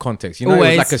taken out of context. You know, It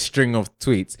was like a string of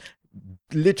tweets.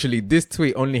 Literally, this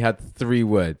tweet only had 3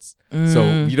 words.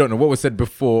 So you don't know what was said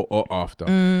before or after.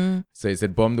 So it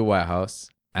said bomb the White House,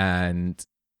 and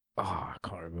I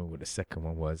can't remember what the second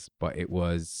one was, but it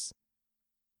was,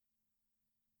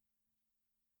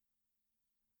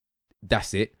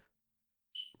 that's it.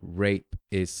 Rape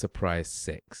is surprise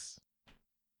sex.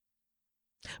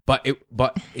 But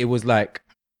it was like,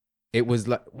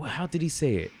 well, how did he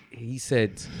say it? He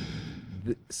said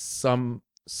some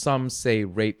say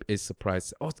rape is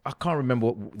surprise. Oh, I can't remember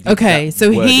what. Okay,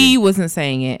 so he wasn't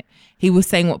saying it. He was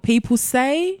saying what people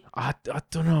say. I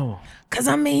don't know. Because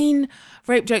I mean,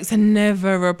 rape jokes are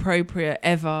never appropriate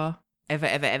ever.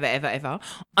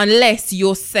 Unless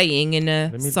you're saying in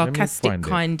a sarcastic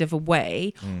kind of a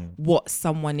way what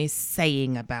someone is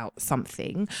saying about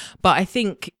something. But I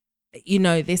think,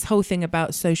 this whole thing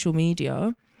about social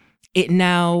media, it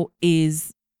now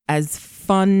is as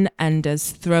fun and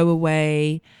as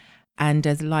throwaway and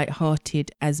as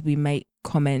lighthearted as we make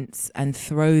comments and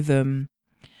throw them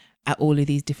at all of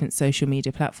these different social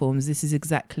media platforms. This is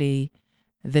exactly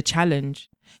the challenge,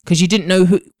 because you didn't know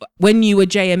who, when you were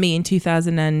JME in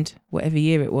 2000 and whatever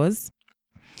year it was,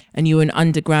 and you were an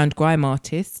underground grime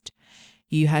artist,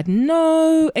 you had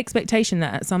no expectation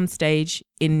that at some stage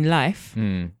in life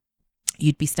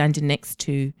you'd be standing next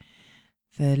to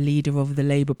the leader of the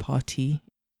Labour Party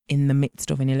in the midst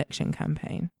of an election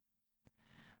campaign.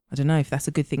 I don't know if that's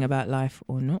a good thing about life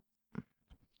or not.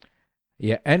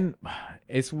 Yeah, and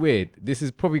it's weird. This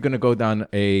is probably going to go down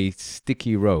a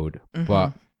sticky road,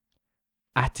 but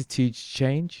attitudes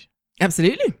change.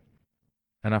 Absolutely.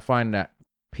 And I find that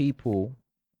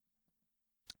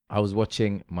I was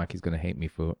watching, Mikey's going to hate me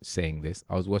for saying this.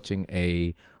 I was watching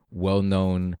a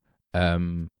well-known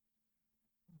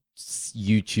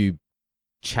YouTube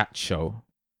chat show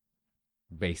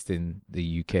based in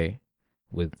the UK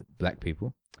with black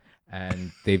people.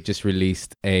 And they've just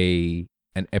released an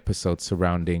episode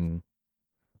surrounding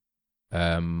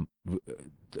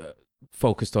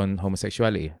focused on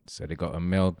homosexuality. So they got a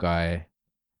male guy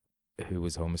who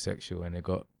was homosexual, and they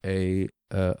got a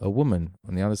woman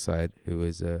on the other side who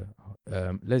was a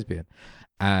lesbian,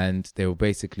 and they were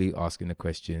basically asking the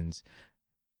questions,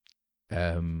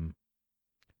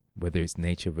 whether it's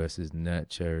nature versus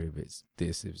nurture, if it's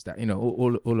this, if it's that,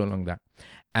 all along that.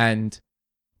 And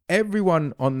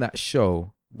everyone on that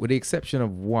show, with the exception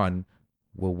of one,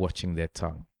 were watching their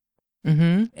tongue.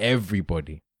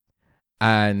 Everybody.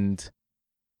 And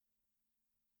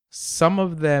some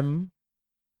of them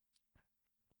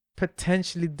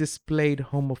potentially displayed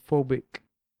homophobic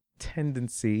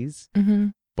tendencies,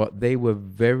 but they were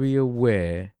very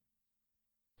aware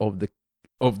of the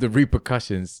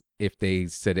repercussions if they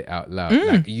said it out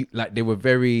loud. Like they were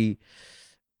very,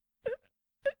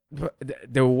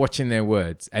 they were watching their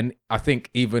words. And I think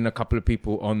even a couple of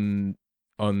people on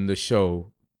the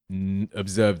show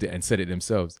observed it and said it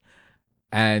themselves.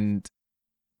 And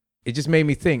it just made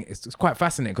me think, it's quite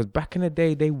fascinating, because back in the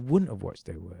day, they wouldn't have watched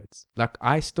their words. Like,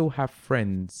 I still have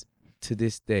friends to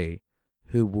this day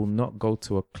who will not go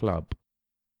to a club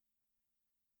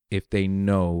if they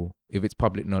know, if it's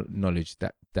public knowledge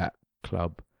that that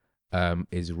club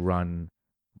is run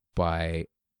by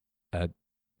a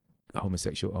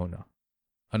homosexual owner,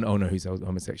 an owner who's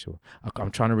homosexual. I'm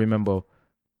trying to remember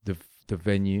the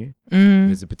venue.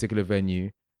 There's a particular venue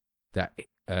that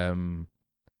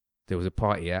there was a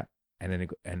party at, and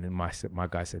then my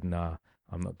guy said, "Nah,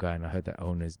 I'm not going. I heard that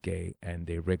owner's gay, and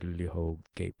they regularly hold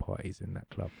gay parties in that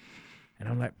club." And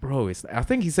I'm like, bro, I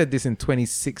think he said this in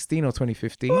 2016 or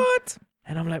 2015. What?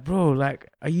 And I'm like, bro, like,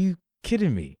 are you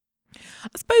kidding me? I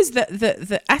suppose that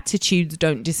the attitudes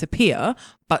don't disappear,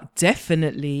 but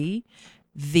definitely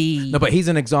the No, but he's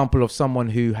an example of someone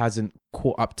who hasn't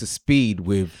caught up to speed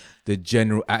with the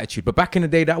general attitude. But back in the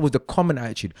day, that was the common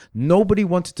attitude. Nobody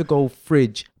wanted to go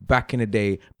fridge back in the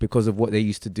day because of what they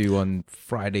used to do on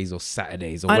Fridays or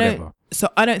Saturdays or whatever.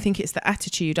 I don't think it's the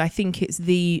attitude. I think it's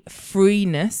the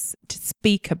freeness to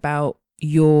speak about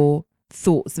your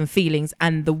thoughts and feelings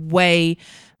and the way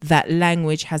that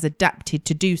language has adapted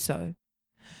to do so.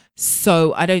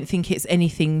 So I don't think it's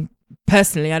anything,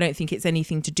 personally, I don't think it's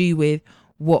anything to do with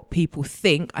what people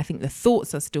think. I think the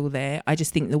thoughts are still there. I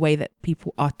just think the way that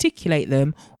people articulate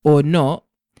them or not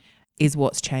is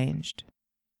what's changed.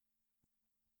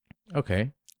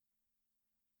 Okay.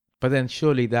 But then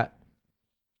surely that,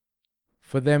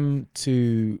 for them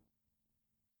to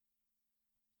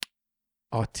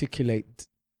articulate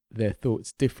their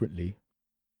thoughts differently,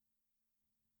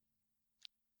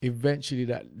 eventually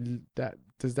that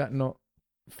does that not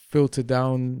filter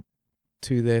down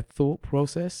to their thought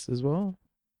process as well?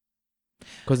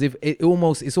 Because if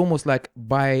it's almost like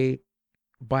by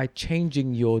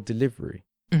changing your delivery,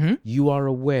 Mm-hmm. you are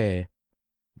aware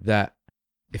that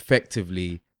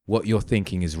effectively what you're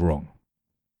thinking is wrong.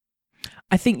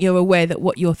 I think you're aware that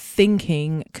what you're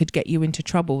thinking could get you into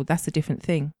trouble. That's a different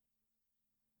thing.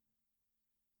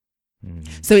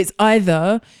 So it's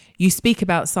either you speak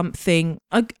about something.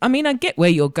 I mean, I get where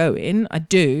you're going. I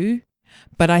do.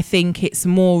 But I think it's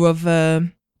more of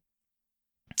a,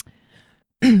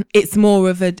 it's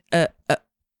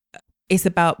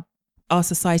about our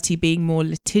society being more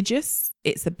litigious.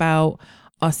 It's about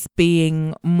us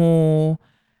being more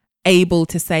able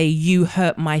to say, you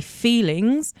hurt my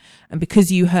feelings. And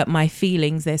because you hurt my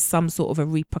feelings, there's some sort of a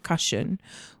repercussion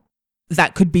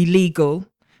that could be legal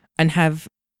and have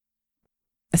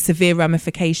severe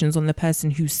ramifications on the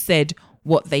person who said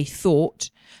what they thought.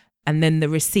 And then the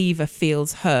receiver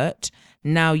feels hurt.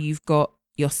 Now you're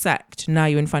sacked. Now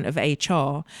you're in front of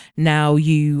HR. Now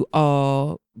you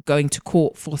are going to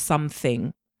court for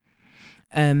something.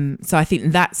 So I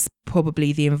think that's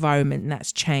probably the environment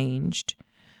that's changed.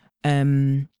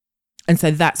 And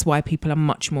so that's why people are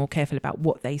much more careful about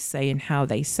what they say and how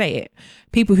they say it.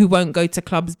 People who won't go to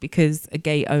clubs because a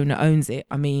gay owner owns it.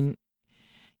 I mean,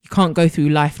 you can't go through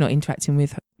life not interacting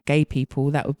with gay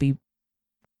people. That would be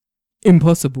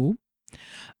impossible.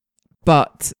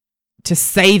 But to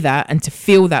say that and to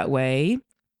feel that way,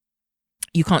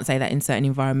 you can't say that in certain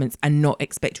environments and not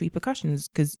expect repercussions,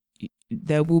 because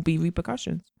there will be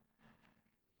repercussions.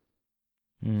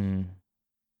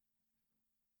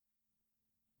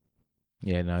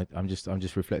 Yeah, no, I'm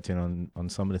just reflecting on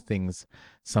some of the things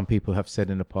some people have said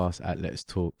in the past at Let's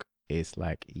Talk. It's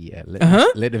like, yeah,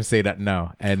 let them say that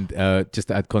now. And just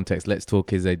to add context, Let's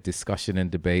Talk is a discussion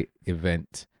and debate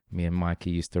event me and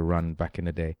Mikey used to run back in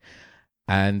the day.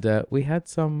 And we had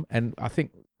some, and I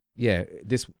think, yeah,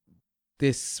 this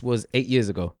was 8 years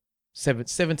ago, seven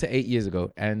to 8 years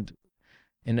ago. And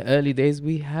in the early days,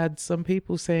 we had some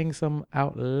people saying some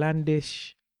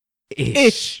outlandish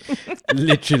ish.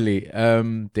 Literally.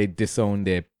 They disown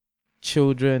their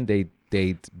children. They'd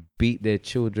beat their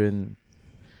children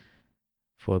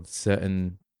for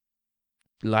certain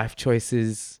life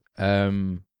choices.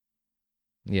 Yeah.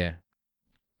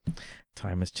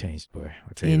 Time has changed, boy.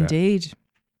 I'll tell you that. Indeed.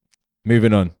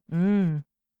 Moving on.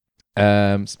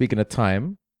 Speaking of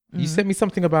time, you sent me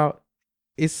something about,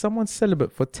 is someone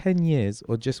celibate for 10 years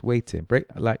or just waiting? Break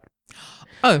that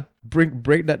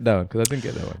down, because I didn't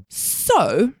get that one.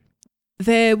 So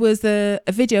there was a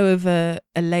video of a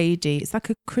lady. It's like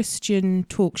a Christian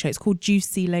talk show. It's called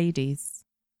Juicy Ladies.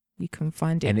 You can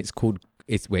find it. And it's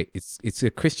a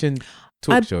Christian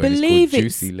talk show. I believe and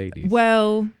it's called Juicy Ladies.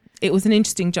 Well, it was an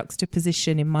interesting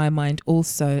juxtaposition in my mind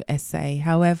also, essay.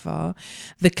 However,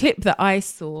 the clip that I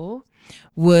saw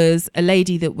was a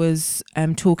lady that was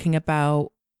talking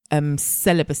about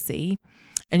celibacy.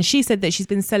 And she said that she's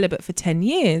been celibate for 10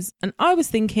 years. And I was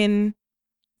thinking,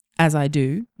 as I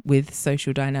do with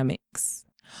social dynamics,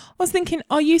 I was thinking,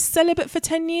 are you celibate for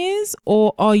 10 years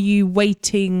or are you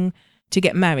waiting to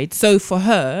get married? So for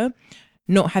her,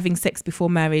 not having sex before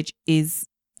marriage is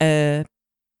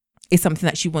something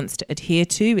that she wants to adhere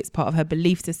to. It's part of her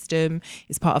belief system.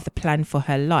 It's part of the plan for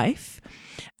her life.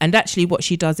 And actually what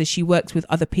she does is she works with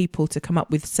other people to come up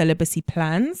with celibacy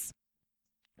plans.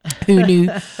 Who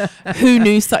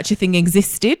knew such a thing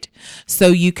existed? So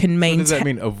you can maintain. What does that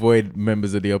mean? Avoid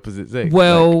members of the opposite sex?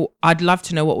 Well, I'd love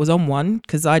to know what was on one,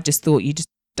 because I just thought you just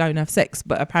don't have sex.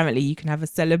 But apparently you can have a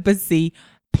celibacy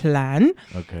plan.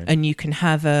 Okay. And you can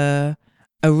have a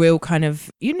real kind of,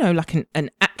 like an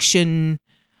action,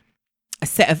 a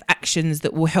set of actions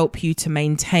that will help you to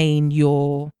maintain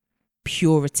your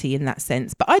purity in that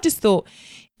sense. But I just thought,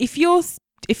 if you're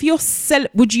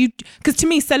would you, because to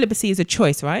me celibacy is a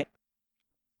choice, right?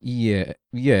 Yeah.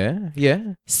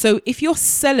 So if you're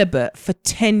celibate for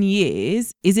 10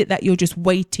 years, is it that you're just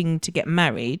waiting to get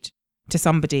married to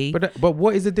somebody? But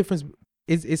what is the difference?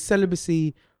 Is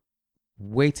celibacy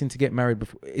waiting to get married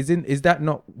before? Is that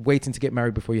not waiting to get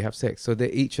married before you have sex? So they're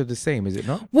each are the same, is it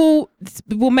not? Well,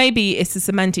 maybe it's a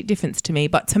semantic difference to me,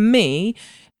 but to me,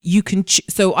 you can.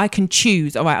 So I can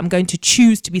choose. All right, I'm going to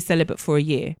choose to be celibate for a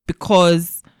year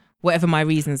because whatever my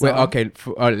reasons are. Okay.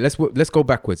 All right, let's go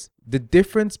backwards. The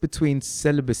difference between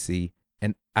celibacy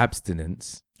and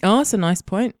abstinence. Oh, that's a nice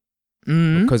point.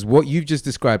 Mm. Because what you've just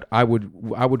described, I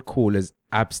would call as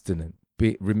abstinent,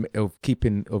 of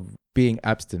being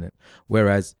abstinent,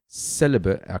 whereas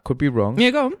celibate, I could be wrong.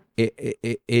 Yeah, go on.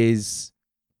 It is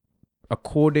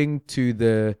according to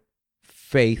the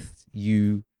faith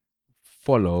you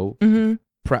follow, Mm-hmm.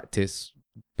 practice,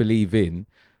 believe in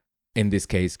this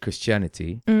case,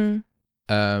 Christianity.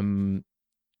 Mm.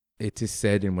 It is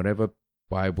said in whatever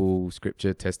Bible,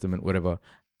 scripture, testament, whatever,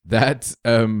 that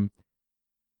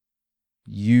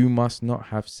you must not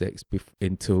have sex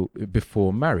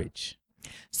before marriage.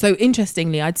 So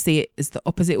interestingly, I'd see it as the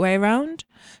opposite way around.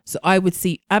 So I would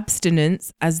see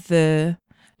abstinence as the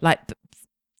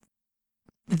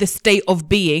state of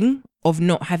being of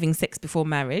not having sex before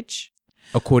marriage.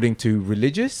 According to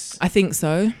religious? I think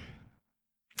so.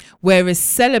 Whereas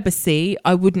celibacy,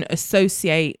 I wouldn't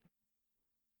associate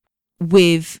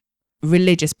with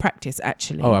religious practice,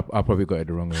 actually. Oh, I probably got it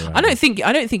the wrong way around. I don't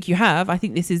think you have. I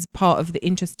think this is part of the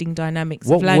interesting dynamics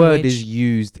what of language. word is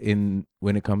used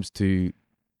when it comes to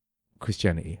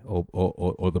Christianity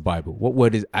or the Bible? What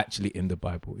word is actually in the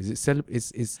Bible? Is it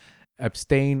is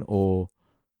abstain or?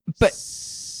 But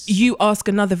you ask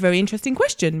another very interesting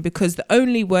question, because the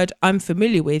only word I'm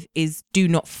familiar with is do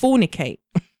not fornicate.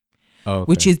 Okay.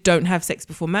 Which is don't have sex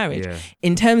before marriage. Yeah.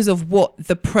 In terms of what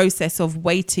the process of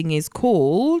waiting is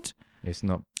called, It's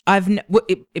not.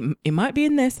 It might be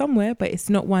in there somewhere, but it's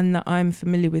not one that I'm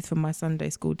familiar with from my Sunday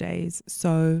school days.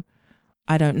 So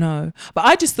I don't know. But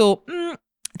I just thought,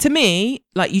 to me,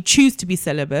 like, you choose to be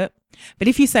celibate. But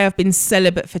if you say I've been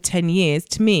celibate for 10 years,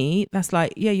 to me, that's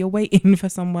like, yeah, you're waiting for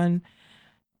someone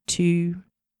to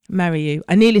marry you.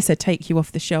 I nearly said take you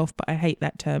off the shelf, but I hate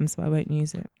that term, so I won't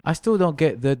use it. I still don't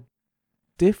get the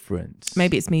difference.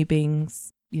 Maybe it's me being,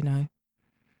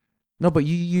 No, but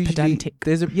you usually pedantic.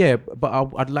 But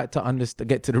I'd like to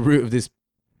get to the root of this,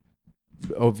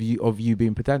 of you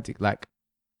being pedantic. Like,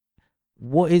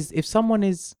 what is, if someone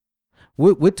is,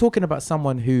 we're talking about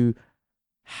someone who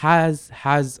has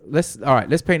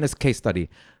let's paint this case study.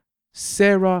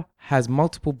 Sarah has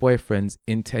multiple boyfriends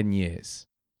in 10 years.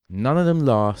 None of them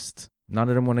last. None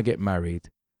of them want to get married.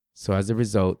 So as a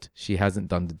result, she hasn't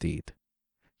done the deed.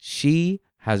 She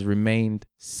has remained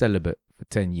celibate for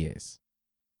 10 years.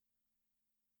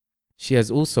 She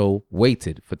has also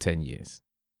waited for 10 years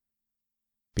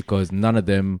because none of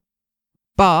them.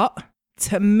 But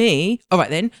to me, all right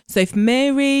then. So if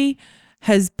Mary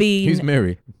has been, Who's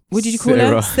Mary? what did you call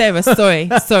her? Sarah.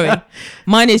 Sorry.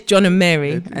 Mine is John and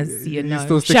Mary, as you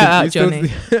know. Shout out,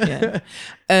 Johnny. Yeah.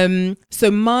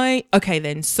 Okay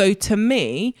then. So to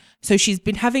me, so she's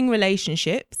been having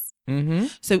relationships. Mm-hmm.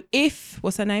 So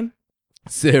what's her name?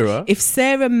 Sarah. If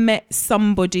Sarah met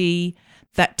somebody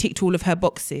that ticked all of her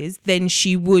boxes, then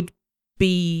she would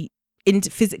be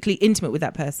physically intimate with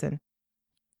that person.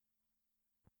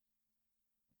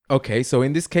 Okay, so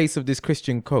in this case of this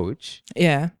Christian coach,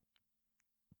 Yeah.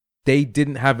 they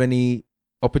didn't have any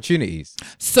opportunities.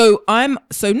 I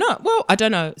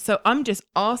don't know. So I'm just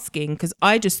asking because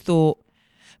I just thought,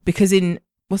 because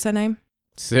what's her name?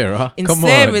 Sarah. In Come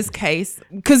Sarah's on. case,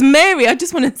 because Mary, I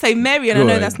just want to say Mary, and I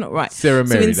know that's not right. Sarah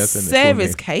Mary, so that's in in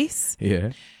Sarah's case,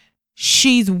 yeah,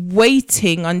 she's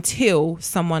waiting until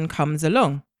someone comes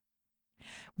along,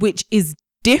 which is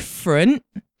different.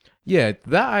 Yeah,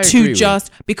 that I to agree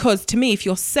just with. Because to me, if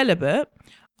you're celibate,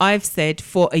 I've said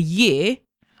for a year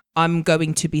I'm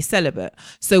going to be celibate.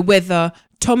 So whether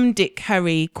Tom, Dick,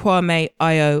 Harry, Kwame,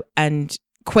 Io, and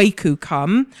Kwaku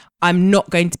come, I'm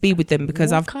not going to be with them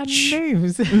because What kind of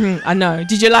names? I know.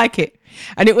 Did you like it?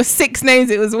 And it was 6 names.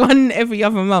 It was one every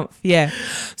other month. Yeah.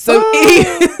 So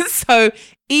so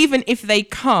even if they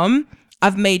come,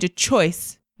 I've made a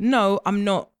choice. No, I'm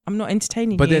not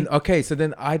entertaining But you. then, okay, so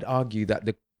then I'd argue that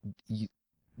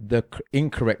the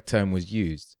incorrect term was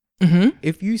used. Mm-hmm.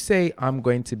 If you say I'm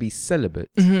going to be celibate,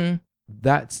 Mm-hmm.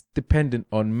 that's dependent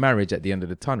on marriage at the end of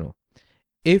the tunnel.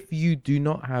 If you do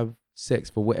not have sex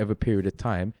for whatever period of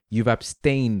time, you've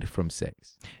abstained from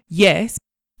sex. Yes,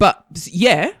 but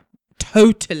yeah,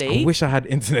 totally. I wish I had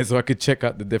internet so I could check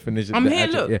out the definition. I'm the here,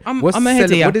 actual- look. What's I'm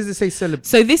ahead of you. What does it say?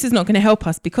 So this is not going to help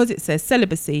us because it says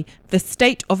celibacy, the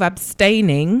state of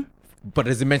abstaining But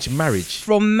does it mention marriage?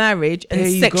 from marriage and There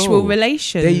you sexual go.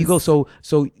 relations. There you go. So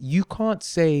you can't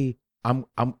say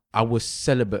I was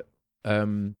celibate.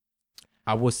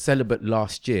 I was celibate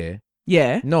last year.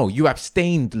 Yeah. No, you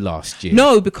abstained last year.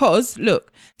 No, because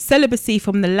look, celibacy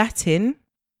from the Latin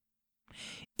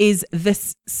is the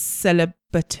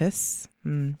celibatus.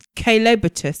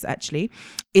 Celibatus actually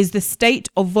is the state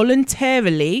of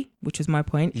voluntarily, which was my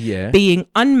point, Yeah. being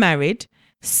unmarried,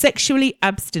 sexually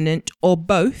abstinent, or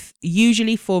both,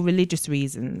 usually for religious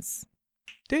reasons.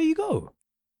 There you go.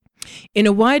 In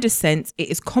a wider sense, it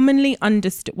is commonly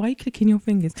understood. Why are you clicking your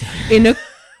fingers?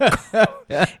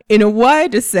 In a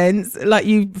wider sense, like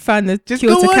you found the Just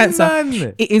cure go to on, cancer,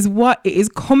 man. it is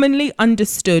commonly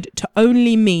understood to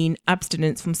only mean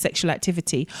abstinence from sexual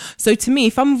activity. So to me,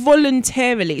 if I'm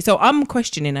voluntarily, so I'm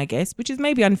questioning, I guess, which is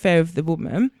maybe unfair of the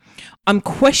woman. I'm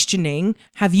questioning: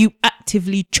 have you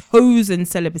actively chosen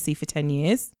celibacy for 10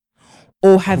 years?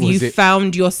 Or have Was you it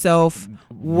found yourself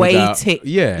Without- waiting?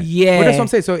 Yeah. Yeah. Well, that's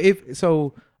what I'm saying.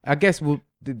 So I guess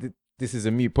this is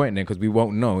a mute point then because we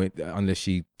won't know it unless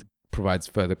she provides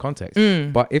further context.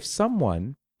 But if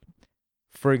someone,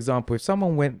 for example, if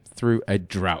someone went through a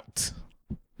drought,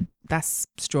 That's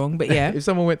strong, but yeah. if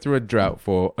someone went through a drought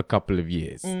for a couple of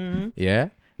years, yeah,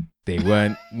 they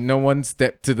weren't. No one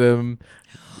stepped to them.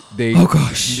 They, Oh,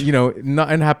 gosh.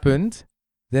 Nothing happened.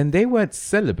 Then they weren't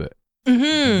celibate.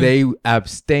 They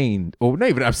abstained, or not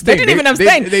even abstained. They didn't even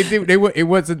abstain. They were. It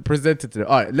wasn't presented to them.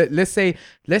 All right. Let's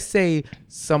say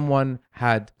someone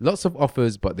had lots of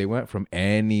offers, but they weren't from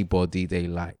anybody they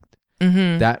liked.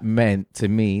 That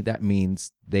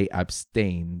means they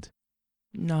abstained.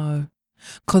 No,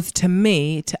 because to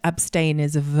me, to abstain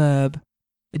is a verb,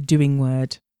 a doing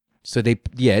word. So they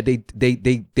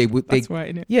would. That's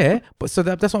right, innit? Yeah, but so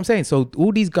that's what I'm saying. So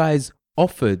all these guys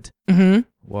offered.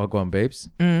 Well, go on, babes.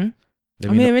 I'm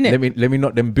here, innit? Let me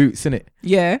knock them boots, innit?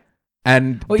 Yeah.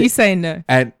 And What are you saying there?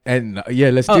 and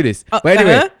yeah, let's do this. But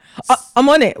anyway, I'm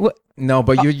on it. What? no,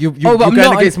 but you but you're I'm going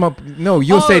not. against my. No,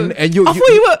 you're saying, and you. I thought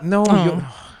you were. No, Oh. you're.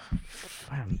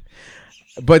 Fam.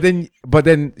 But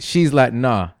then she's like,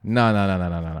 nah. I'm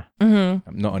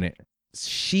not on it.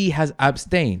 She has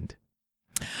abstained.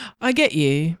 I get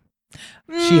you.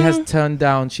 She has turned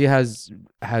down. She has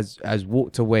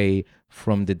walked away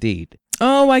from the deed.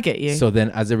 Oh, I get you. So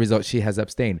then, as a result, she has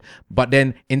abstained. But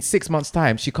then, in 6 months'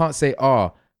 time, she can't say,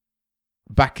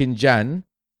 back in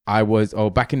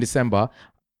back in December,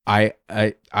 I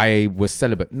was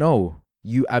celibate." No,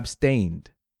 you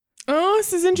abstained. Oh,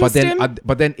 this is interesting.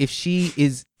 But then, if she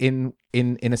is in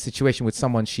a situation with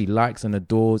someone she likes and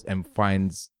adores and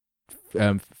finds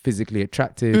physically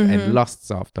attractive and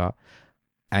lusts after,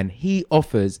 and he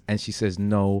offers and she says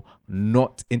no,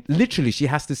 not in, literally she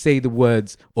has to say the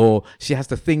words, or she has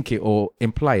to think it or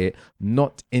imply it,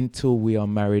 not until we are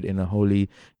married in a holy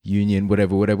union,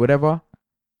 whatever.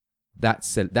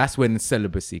 That's when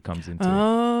celibacy comes into it.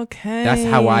 Okay. That's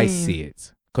how I see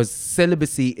it. Because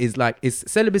celibacy is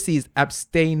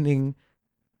abstaining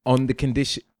on the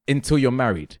condition until you're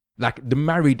married. Like the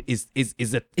married is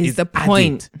the added.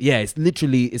 point. Yeah,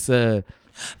 it's a.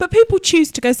 But people choose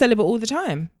to go celibate all the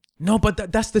time. No,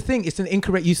 but that's the thing. It's an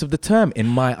incorrect use of the term in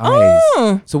my eyes.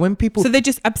 Oh. So when people, So they're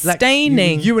just like,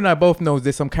 abstaining. you and I both know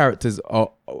there's some characters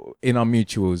in our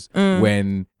mutuals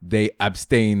when they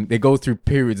abstain. They go through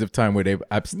periods of time where they've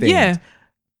abstained. Yeah.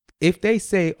 If they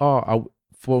say,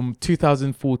 from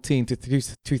 2014 to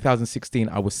 2016,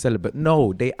 I was celibate.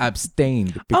 No, they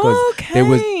abstained because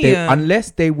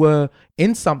unless they were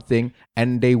in something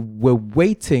and they were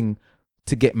waiting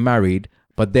to get married,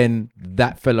 but then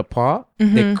that fell apart.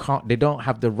 They don't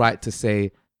have the right to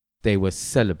say they were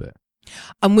celibate.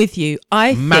 I'm with you.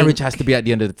 Marriage has to be at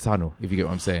the end of the tunnel, if you get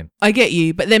what I'm saying. I get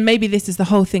you. But then maybe this is the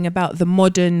whole thing about the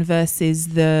modern versus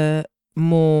the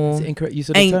more It's an incorrect use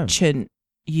of the term. ancient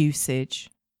usage.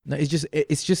 No,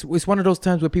 it's one of those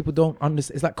terms where people don't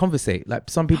understand. It's like conversate. Like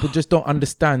some people just don't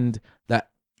understand that.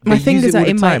 My they use fingers it all are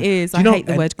the in my time. ears. Do you I know- hate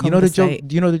the and word You know the joke. conversate.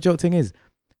 Do you know the joke thing is?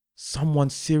 Someone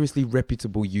seriously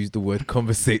reputable used the word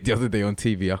conversate the other day on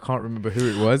TV. I can't remember who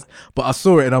it was, but I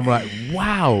saw it and I'm like,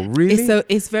 wow, really?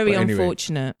 It's very But anyway,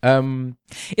 unfortunate. Um,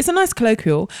 It's a nice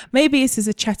colloquial. Maybe this is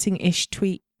a chatting-ish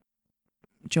tweet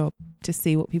job to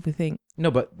see what people think.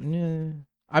 no, but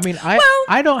I mean,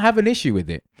 I don't have an issue with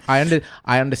it. I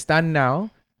understand now.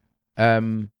 I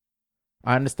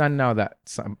understand now that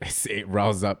it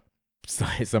riles up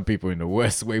some people in the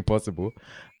worst way possible.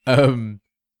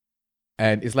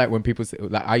 And it's like when people say,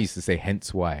 like I used to say,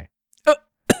 hence why.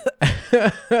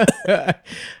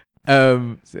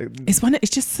 It's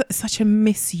just such a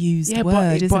misused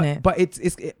word, isn't it? But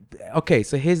it's okay.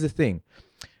 So here's the thing: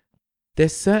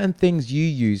 there's certain things you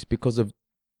use because of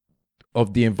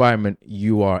the environment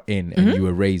you are in and you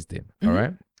were raised in. All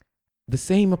right. The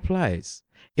same applies.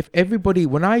 If everybody,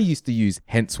 when I used to use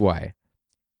hence why,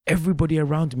 everybody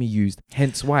around me used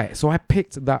hence why, so I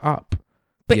picked that up.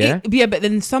 But but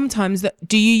then sometimes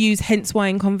do you use hence why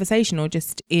in conversation or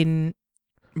just in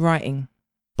writing?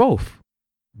 Both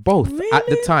Really? at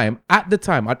the time. I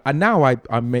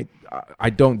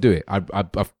don't do it.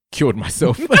 I've cured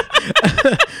myself.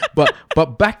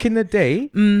 but back in the day,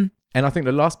 and I think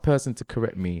the last person to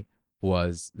correct me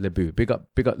was Lebu. Big up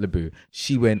Lebu.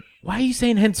 She went, "Why are you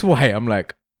saying hence why?" I'm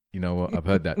like, you know what? I've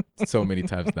heard that so many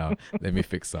times now. Let me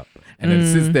fix up. And then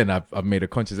since then, I've made a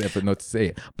conscious effort not to say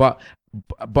it. But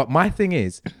my thing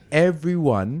is,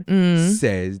 everyone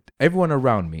says, everyone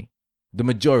around me, the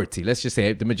majority, let's just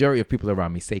say the majority of people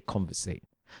around me say conversate.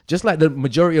 Just like the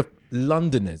majority of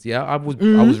Londoners. Yeah, I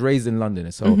was raised in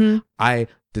London. So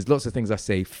there's lots of things I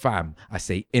say fam, I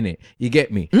say in it. You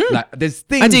get me? Like there's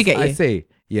things I say,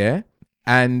 yeah.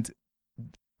 And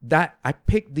that I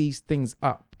pick these things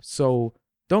up. So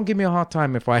don't give me a hard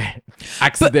time if I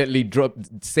accidentally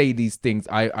say these things.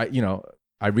 I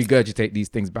regurgitate these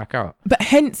things back out. But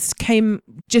hence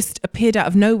appeared out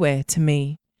of nowhere to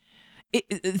me.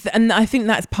 And I think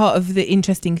that's part of the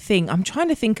interesting thing. I'm trying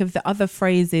to think of the other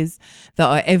phrases that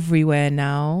are everywhere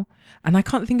now, and I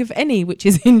can't think of any, which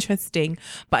is interesting.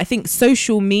 But I think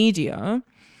social media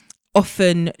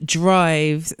often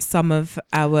drives some of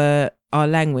our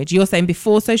language. You're saying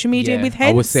before social media with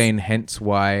hence? I was saying hence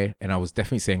why, and I was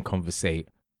definitely saying conversate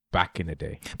back in the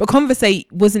day. But conversate,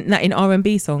 wasn't that in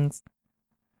R&B songs?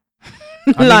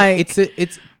 I mean,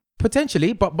 it's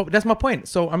potentially, but that's my point.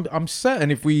 So I'm certain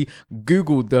if we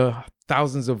Google the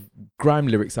thousands of grime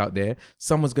lyrics out there,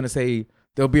 someone's gonna say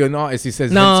there'll be an artist who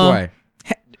says hence why.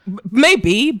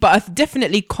 Maybe, but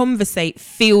definitely conversate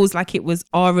feels like it was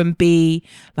R&B,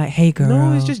 like, hey girl,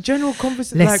 no, it's just general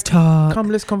conversation. Let's talk.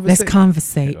 Let's conversate. Let's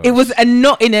conversate. It was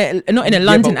not in a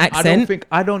London accent.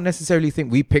 I don't necessarily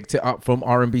think we picked it up from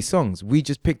R&B songs. We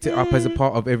just picked it up as a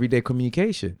part of everyday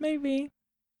communication. Maybe,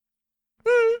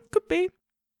 could be.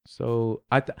 So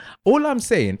all I'm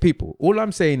saying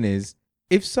is,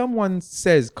 if someone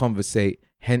says conversate,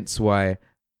 hence why,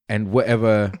 and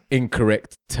whatever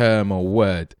incorrect term or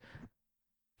word,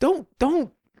 don't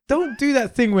do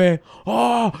that thing where,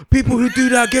 oh, people who do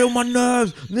that get on my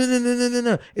nerves.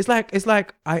 No. It's like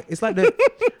the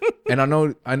and I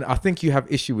know, and I think you have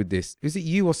issue with this. Is it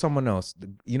you or someone else?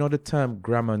 You know the term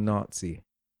grammar Nazi?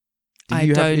 I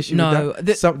don't know.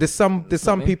 There's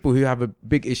some people who have a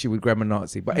big issue with grammar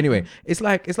Nazi. But anyway, it's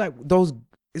like those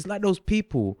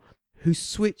people who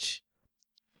switch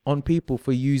on people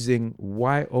for using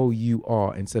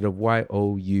YOUR instead of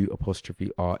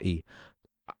YOU''RE.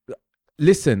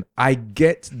 Listen, I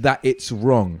get that it's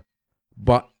wrong,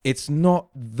 but it's not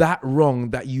that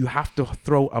wrong that you have to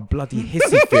throw a bloody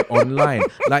hissy fit online.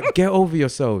 Like, get over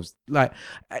yourselves. Like,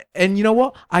 and you know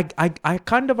what? I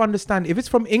kind of understand if it's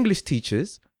from English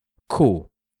teachers, cool.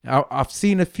 I've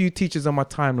seen a few teachers on my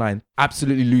timeline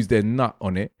absolutely lose their nut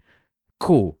on it.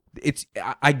 Cool.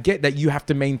 I get that you have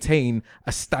to maintain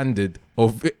a standard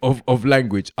of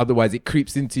language, otherwise it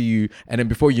creeps into you, and then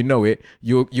before you know it,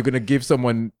 you're gonna give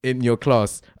someone in your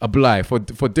class a bly for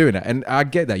doing that. And I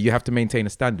get that you have to maintain a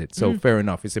standard, so fair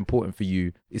enough. It's important for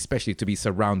you, especially to be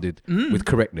surrounded with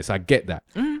correctness. I get that.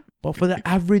 But for the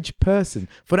average person,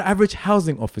 for the average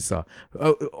housing officer,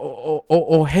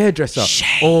 or hairdresser,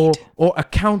 or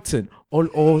accountant,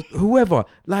 or whoever,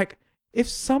 like, if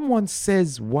someone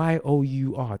says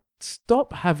YOUR,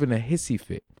 stop having a hissy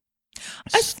fit.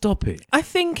 Stop it. I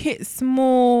think it's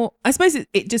more, I suppose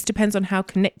it just depends on how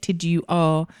connected you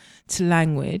are to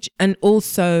language. And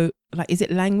also, like, is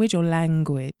it language or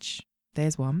language?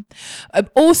 There's one.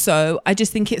 Also, I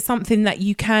just think it's something that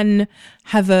you can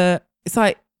have it's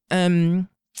like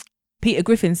Peter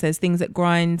Griffin says, things that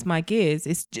grind my gears.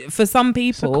 It's for some people.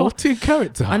 It's a cartoon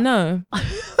character. I know.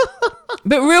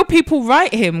 But real people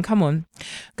write him. Come on,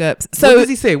 GURPS. So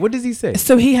what does he say?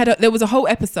 So there was a whole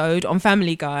episode on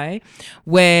Family Guy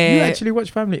where you actually watch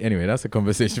Family. Anyway, that's a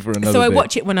conversation for another. So I day.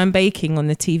 watch it when I'm baking on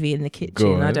the TV in the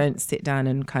kitchen. I don't sit down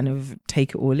and kind of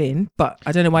take it all in. But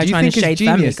I don't know why I'm trying to shade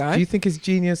Family Guy. Do you think it's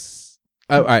genius?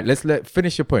 Oh, all right, let's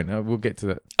finish your point. We'll get to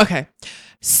that. Okay.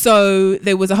 So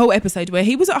there was a whole episode where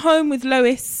he was at home with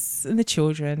Lois and the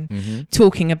children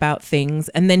talking about things,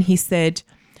 and then he said,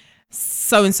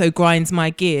 so-and-so grinds my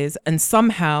gears, and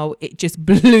somehow it just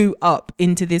blew up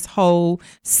into this whole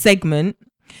segment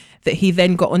that he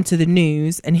then got onto the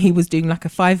news and he was doing like a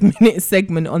 5-minute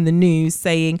segment on the news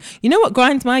saying, you know what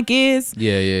grinds my gears?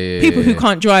 Yeah. People who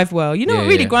can't drive well. You know what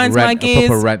really grinds my gears? A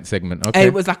proper rant segment. Okay.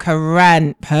 It was like a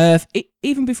rant.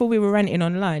 Even before we were ranting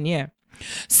online, yeah.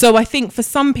 So I think for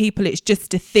some people, it's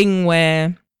just a thing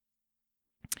where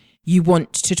you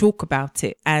want to talk about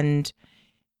it and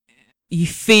you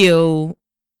feel,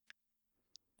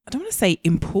 I don't want to say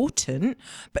important,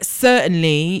 but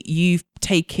certainly you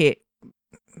take it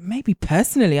maybe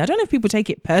personally. I don't know if people take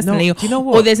it personally No, do you know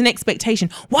what? or there's an expectation.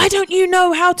 Why don't you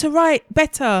know how to write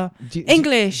better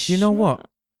English? Do you know what?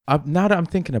 Now that I'm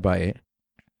thinking about it,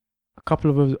 a couple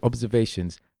of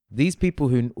observations. These people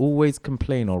who always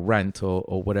complain or rant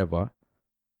or whatever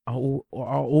are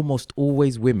almost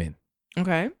always women.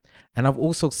 Okay. And I've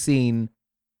also seen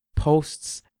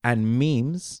posts and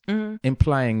memes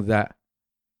implying that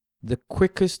the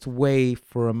quickest way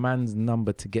for a man's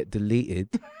number to get deleted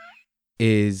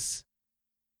is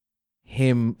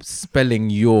him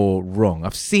spelling "you're" wrong.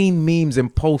 I've seen memes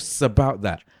and posts about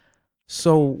that.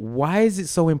 So why is it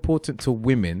so important to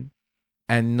women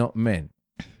and not men?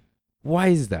 Why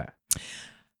is that?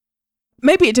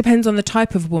 Maybe it depends on the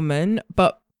type of woman,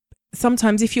 but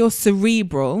sometimes if you're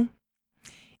cerebral,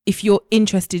 if you're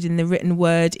interested in the written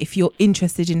word, if you're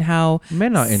interested in how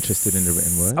Men are interested in the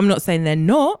written word. I'm not saying they're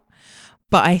not,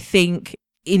 but I think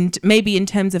maybe in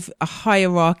terms of a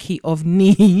hierarchy of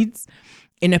needs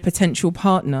in a potential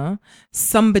partner,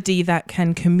 somebody that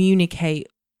can communicate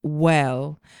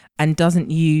well and doesn't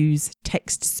use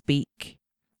text speak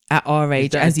at our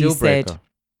age, as you said.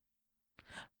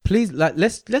 Please,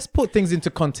 let's put things into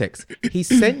context. He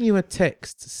sent you a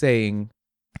text saying,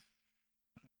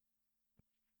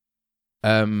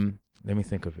 let me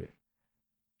think of it.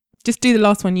 Just do the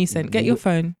last one you sent. Get your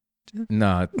phone.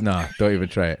 Nah, don't even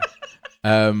try it.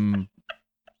 Oh.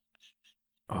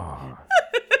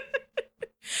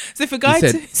 So if a guy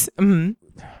I'm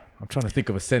trying to think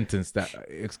of a sentence that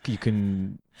you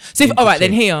can. So all right,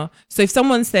 then here. So if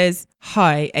someone says,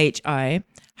 "Hi, HI,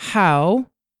 how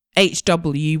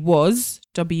HW was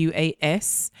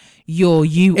WAS your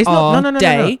UR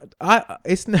day?"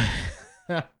 It's not.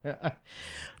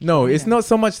 No, it's not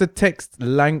so much the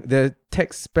the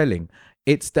text spelling.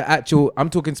 It's the actual.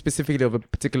 I'm talking specifically of a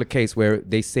particular case where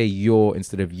they say "your"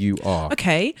 instead of "you are."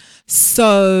 Okay,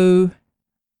 so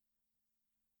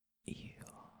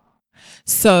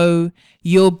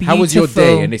you're beautiful. How was your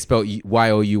day? And they spelled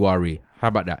YOURE. How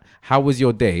about that? How was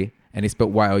your day? And they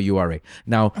spelled YOURE.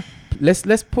 Now,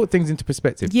 let's put things into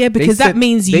perspective. Yeah, because that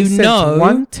means they sent know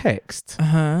one text.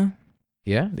 Uh-huh.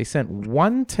 Yeah, they sent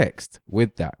one text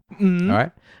with that. All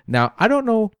right. Now, I don't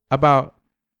know about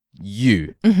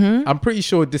you. I'm pretty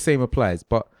sure the same applies.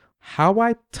 But how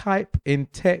I type in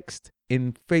text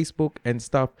in Facebook and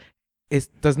stuff it's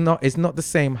not the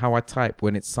same how I type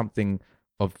when it's something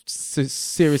of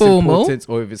serious formal. Importance,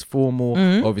 or if it's formal,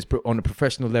 or if it's on a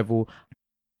professional level.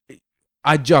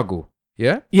 I juggle.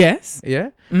 Yeah. Yes. Yeah.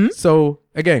 So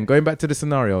again, going back to the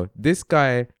scenario, this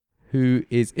guy who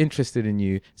is interested in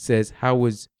you says, "How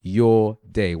was your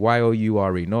day?"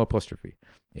 YOURE, no apostrophe.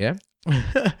 Yeah.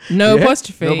 No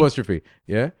apostrophe. No apostrophe.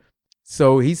 Yeah.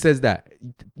 So he says that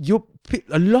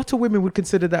a lot of women would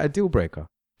consider that a deal breaker,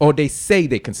 or they say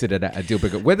they consider that a deal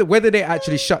breaker. Whether they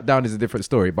actually shut down is a different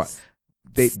story, but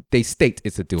they state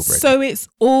it's a deal breaker. So it's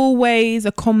always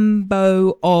a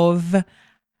combo of.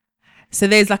 So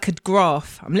there's like a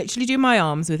graph. I'm literally doing my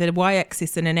arms with a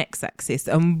y-axis and an x-axis.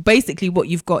 And basically what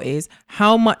you've got is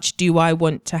how much do I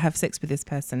want to have sex with this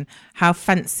person? How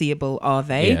fanciable are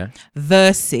they? Yeah.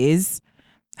 Versus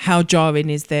how jarring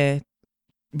is their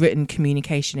written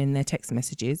communication in their text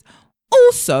messages.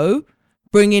 Also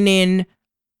bringing in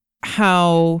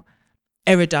how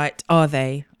erudite are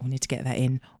they? I need to get that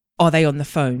in. Are they on the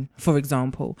phone, for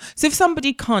example? So if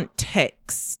somebody can't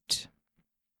text,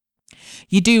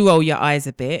 you do roll your eyes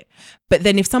a bit. But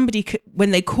then if somebody,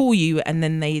 when they call you and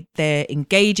then they're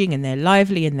engaging and they're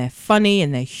lively and they're funny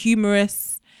and they're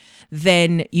humorous,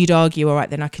 then you'd argue, all right,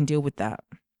 then I can deal with that.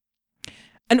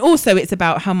 And also it's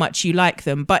about how much you like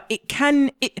them. But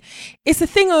it's a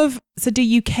thing of, so do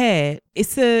you care?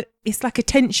 It's like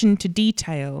attention to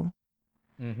detail.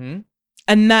 Mm-hmm.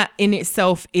 And that in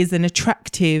itself is an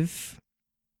attractive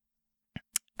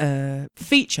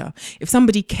feature. If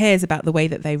somebody cares about the way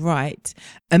that they write,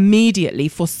 immediately,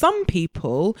 for some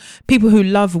people who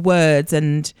love words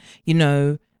and, you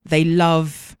know, they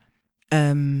love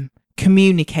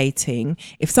communicating,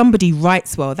 if somebody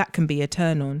writes well, that can be a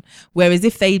turn on. Whereas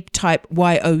if they type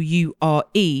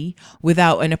YOURE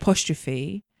without an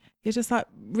apostrophe, you're just like,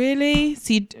 really?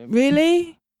 So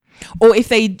really? Or if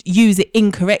they use it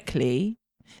incorrectly,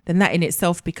 then that in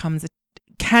itself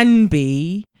can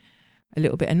be a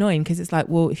little bit annoying, because it's like,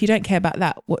 well, if you don't care about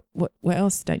that, what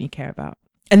else don't you care about?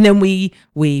 And then we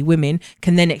women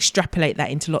can then extrapolate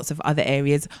that into lots of other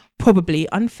areas, probably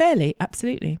unfairly.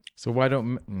 Absolutely. So why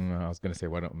don't I was going to say,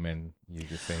 why don't men use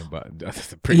the same, but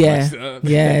that's pretty Yeah. much.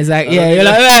 Yeah, exactly. Yeah, you're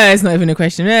like, it's not even a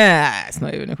question. Yeah, it's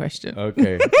not even a question.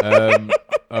 Okay.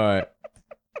 All right.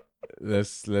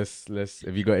 Let's.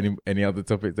 Have you got any other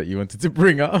topics that you wanted to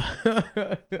bring up?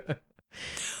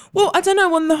 Well, I don't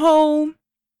know. On the whole,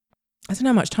 I don't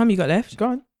know how much time you got left. Go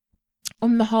on.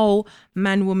 On the whole,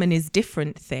 man woman is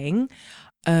different thing.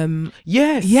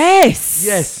 Yes.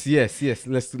 Let's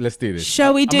do this.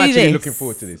 Shall we do I'm actually this? looking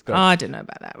forward to this. Go on. I don't know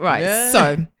about that. Right. Yeah.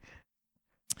 So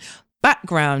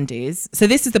background is, so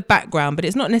this is the background, but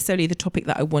it's not necessarily the topic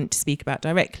that I want to speak about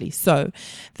directly. So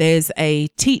there's a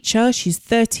teacher, she's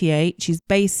 38, she's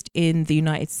based in the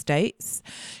United States.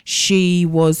 She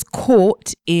was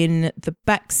caught in the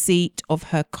back seat of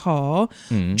her car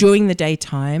during the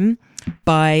daytime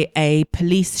by a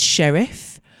police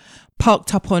sheriff,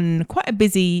 parked up on quite a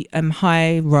busy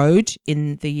high road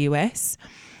in the US,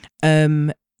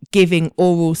 giving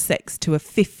oral sex to a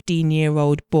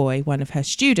 15-year-old boy, one of her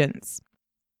students.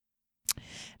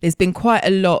 There's been quite a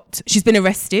lot. She's been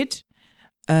arrested,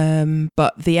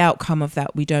 but the outcome of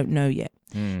that we don't know yet.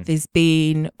 There's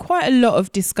been quite a lot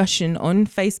of discussion on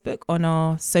Facebook, on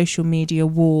our social media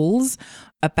walls,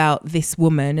 about this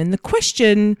woman. And the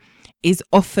question is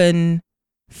often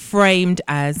framed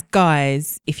as,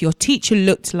 guys, if your teacher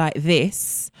looked like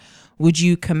this, would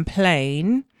you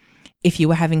complain if you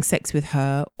were having sex with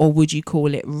her, or would you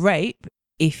call it rape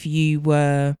if you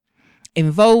were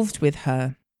involved with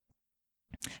her?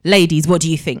 Ladies, what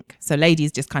do you think? So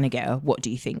ladies just kind of get a what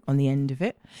do you think on the end of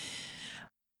it.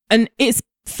 And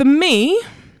for me,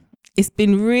 it's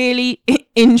been really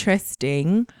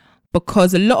interesting,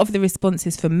 because a lot of the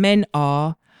responses for men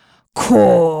are,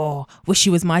 cool, wish she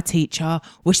was my teacher,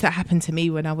 wish that happened to me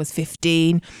when I was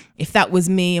 15. If that was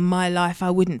me in my life,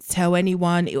 I wouldn't tell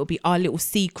anyone. It would be our little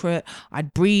secret.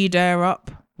 I'd breed her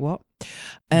up. What?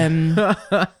 And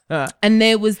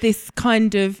there was this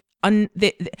kind of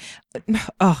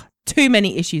too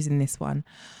many issues in this one.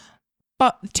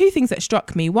 But two things that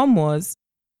struck me, one was,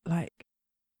 like,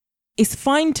 it's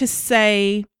fine to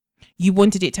say you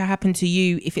wanted it to happen to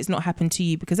you if it's not happened to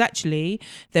you, because actually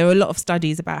there are a lot of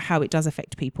studies about how it does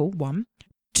affect people. One.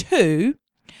 Two,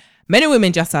 men and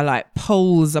women just are like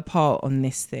poles apart on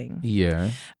this thing. Yeah.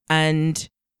 And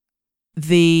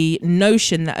the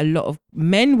notion that a lot of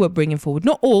men were bringing forward,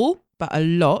 not all, but a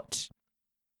lot,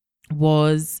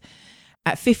 was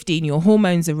at 15, your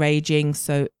hormones are raging,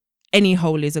 so any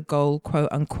hole is a goal, quote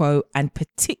unquote. And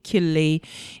particularly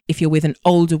if you're with an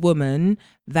older woman,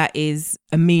 that is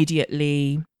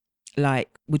immediately like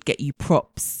would get you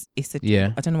props. I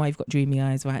don't know why you've got dreamy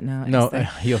eyes right now. No,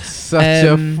 you're such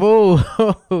a fool.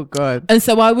 Oh God. And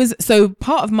so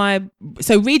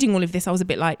reading all of this, I was a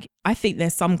bit like, I think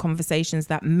there's some conversations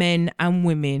that men and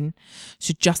women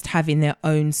should just have in their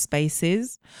own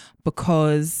spaces,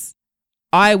 because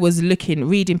I was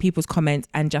reading people's comments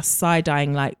and just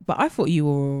side-eyeing like, but I thought you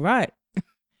were all right.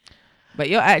 But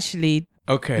you're actually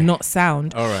not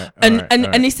sound. All right.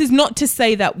 And this is not to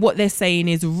say that what they're saying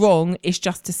is wrong. It's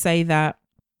just to say that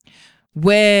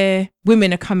where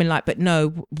women are coming like, but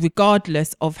no,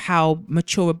 regardless of how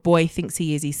mature a boy thinks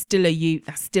he is, he's still a youth,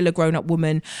 that's still a grown-up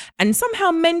woman. And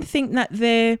somehow men think that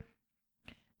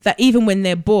that even when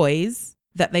they're boys,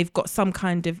 that they've got some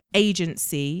kind of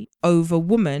agency over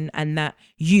woman, and that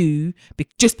you,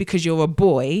 just because you're a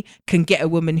boy, can get a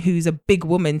woman who's a big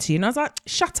woman to you. And I was like,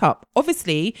 shut up.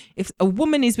 Obviously, if a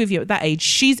woman is with you at that age,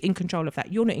 she's in control of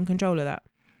that. You're not in control of that.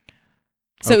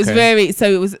 So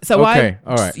all right.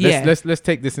 Yeah. Let's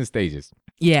take this in stages.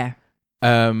 Yeah.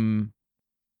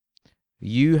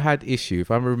 You had issue,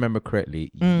 if I remember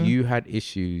correctly, you had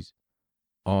issues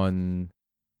on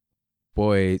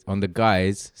the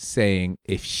guys saying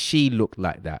if she looked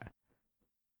like that,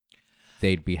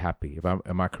 they'd be happy.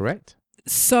 Am I correct?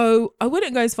 So I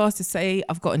wouldn't go as far as to say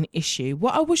I've got an issue.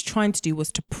 What I was trying to do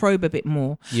was to probe a bit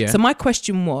more. Yeah. So my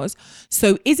question was,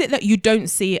 so is it that you don't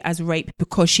see it as rape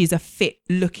because she's a fit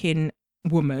looking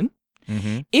woman?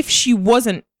 Mm-hmm. If she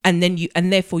wasn't, and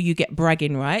therefore you get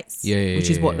bragging rights, which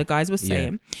is what the guys were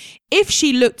saying. Yeah. If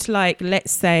she looked like,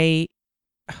 let's say,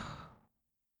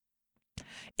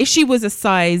 if she was a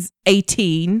size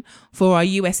 18, for our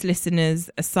US listeners,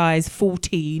 a size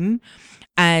 14,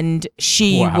 and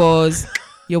she was,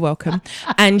 you're welcome,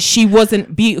 and she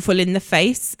wasn't beautiful in the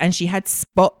face, and she had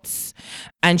spots,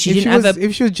 and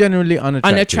if she was generally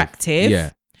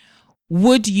unattractive,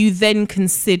 would you then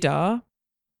consider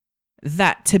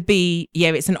that to be,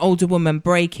 it's an older woman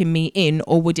breaking me in,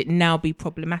 or would it now be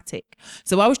problematic?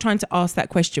 So I was trying to ask that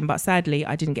question, but sadly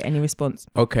I didn't get any response.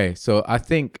 Okay, so I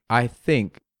think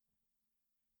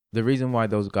the reason why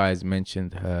those guys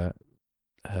mentioned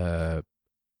her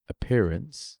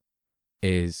appearance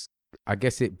is, I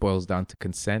guess it boils down to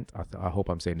consent. I hope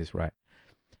I'm saying this right.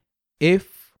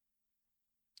 If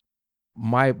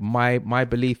my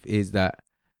belief is that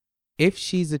if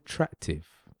she's attractive,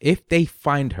 if they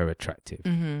find her attractive,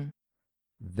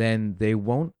 then they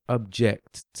won't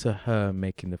object to her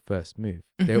making the first move.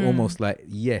 They're almost like,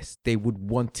 yes, they would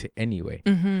want it anyway.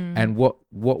 And what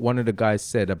one of the guys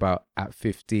said about at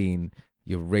 15,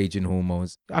 your raging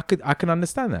hormones, I can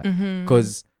understand that,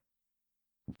 because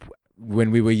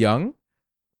when we were young,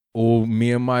 or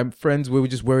me and my friends, we were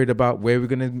just worried about where we're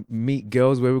going to meet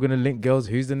girls, where we're going to link girls,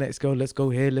 who's the next girl, let's go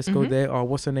here, let's go there, oh,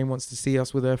 what's her name wants to see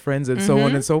us with her friends, and so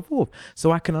on and so forth.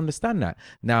 So I can understand that.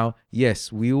 Now,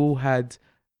 yes, we all had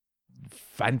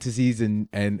fantasies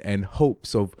and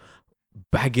hopes of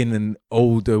bagging an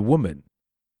older woman.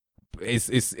 I'd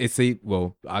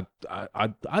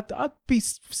be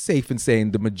safe in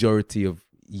saying the majority of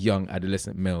young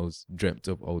adolescent males dreamt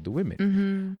of older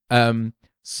women.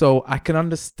 So I can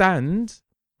understand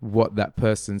what that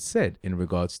person said in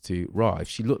regards to Ra. If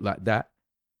she looked like that,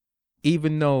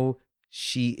 even though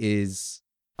she is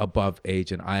above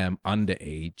age and I am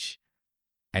underage,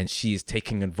 and she is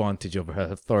taking advantage of her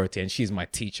authority and she's my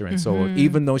teacher and so on,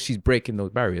 even though she's breaking those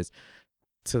barriers,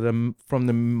 from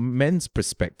the men's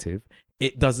perspective,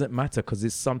 it doesn't matter, because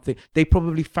it's something they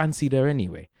probably fancied her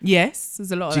anyway. Yes,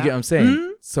 there's a lot of that. Do you get what I'm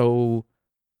saying? So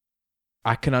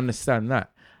I can understand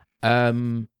that.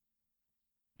 And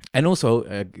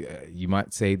also, you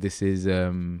might say this is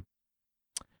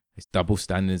it's double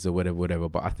standards or whatever.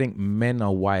 But I think men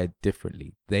are wired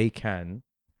differently. They can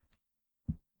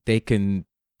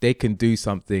do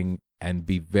something and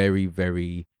be very,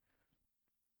 very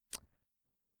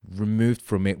removed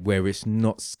from it, where it's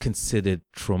not considered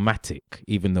traumatic,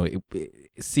 even though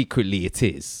secretly it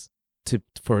is.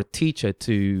 For a teacher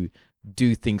to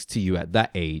do things to you at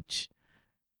that age,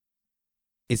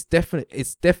 there's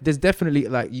definitely,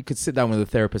 like, you could sit down with a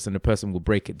therapist and the person will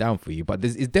break it down for you, but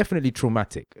it's definitely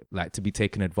traumatic, like, to be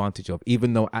taken advantage of,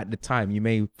 even though at the time you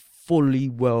may fully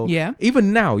well,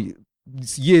 even now,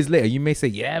 years later, you may say,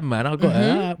 yeah, man, I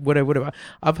got whatever.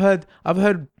 I've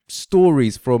heard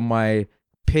stories from my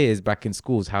peers back in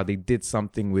schools how they did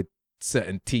something with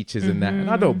certain teachers and that, and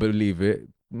I don't believe it.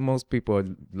 Most people are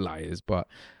liars, but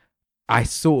I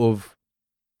sort of,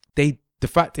 the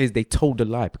fact is they told a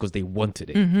lie because they wanted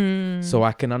it. So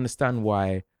I can understand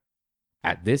why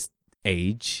at this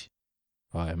age,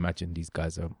 I imagine these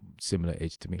guys are similar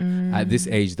age to me, at this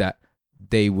age, that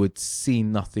they would see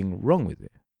nothing wrong with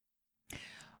it.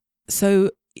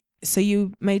 So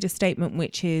you made a statement,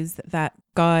 which is that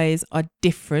guys are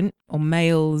different, or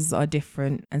males are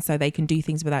different, and so they can do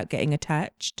things without getting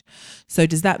attached. So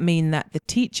does that mean that the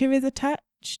teacher is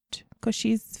attached because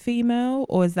she's female,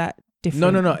 or is that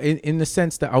different? No. In the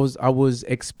sense that I was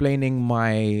explaining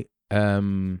my I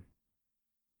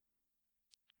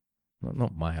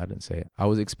didn't say it. I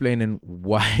was explaining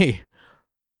why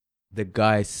the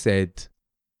guy said,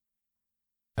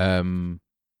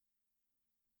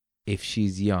 if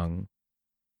she's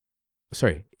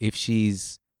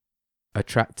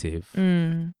attractive,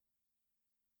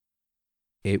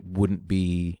 it wouldn't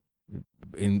be,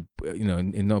 in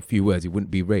a few words, it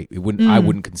wouldn't be rape. It wouldn't. I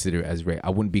wouldn't consider it as rape.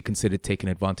 I wouldn't be considered taken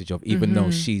advantage of, even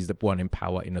though she's the one in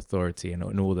power, in authority,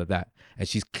 and all of that. And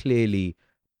she's clearly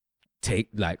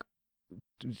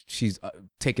she's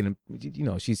taking.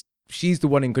 She's the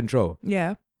one in control.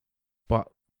 Yeah. But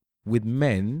with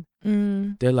men,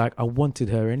 they're like, I wanted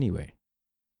her anyway.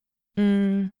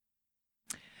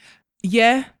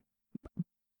 Yeah.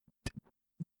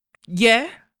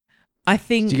 I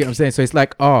think. Do you get what I'm saying? So it's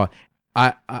like, I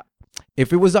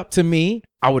if it was up to me,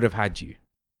 I would have had you.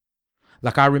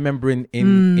 Like, I remember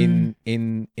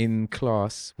in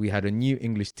class, we had a new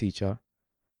English teacher,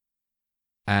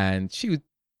 and she was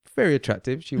very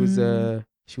attractive. She was a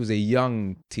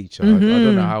young teacher. I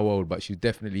don't know how old, but she was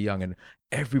definitely young, and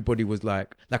everybody was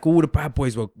like all the bad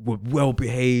boys were well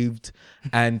behaved.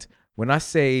 And when I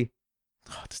say,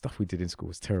 the stuff we did in school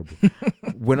was terrible.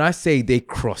 When I say they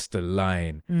crossed the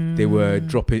line, they were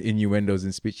dropping innuendos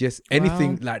in speech. Yes,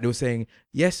 anything, like they were saying,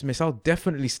 yes, miss, I'll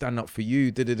definitely stand up for you.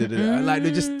 Like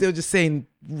they're just saying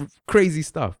crazy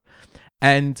stuff.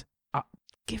 And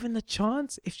given the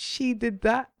chance, if she did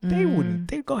that,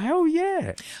 they'd go, hell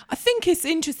yeah. I think it's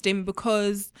interesting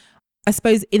because I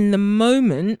suppose in the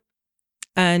moment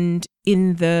and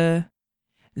in the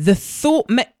thought,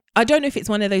 I don't know if it's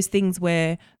one of those things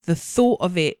where the thought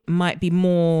of it might be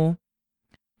more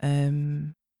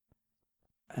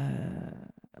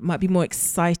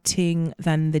exciting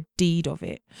than the deed of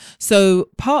it. So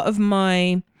part of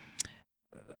my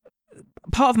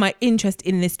interest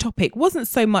in this topic wasn't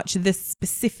so much the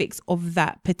specifics of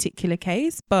that particular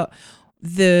case, but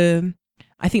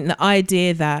I think the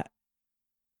idea that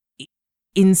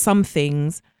in some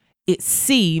things it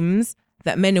seems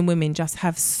that men and women just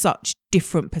have such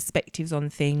different perspectives on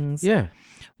things. Yeah.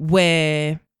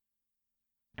 Where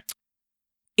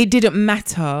it didn't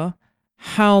matter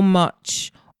how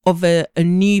much of a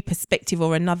new perspective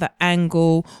or another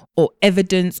angle or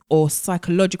evidence or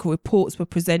psychological reports were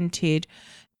presented.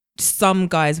 Some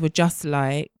guys were just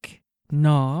like,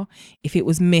 nah, if it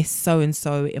was Miss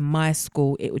so-and-so in my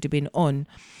school, it would have been on.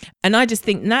 And I just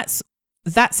think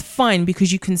that's fine,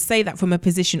 because you can say that from a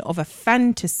position of a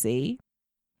fantasy.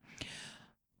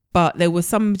 But there was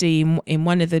somebody in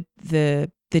one of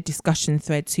the discussion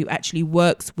threads who actually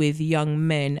works with young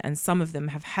men, and some of them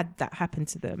have had that happen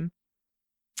to them.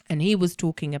 And he was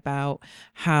talking about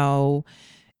how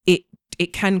it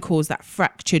can cause that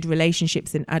fractured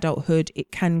relationships in adulthood.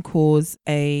 It can cause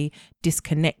a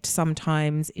disconnect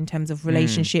sometimes in terms of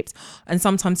relationships, and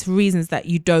sometimes for reasons that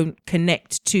you don't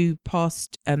connect to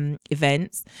past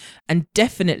events. And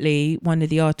definitely one of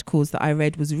the articles that I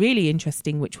read was really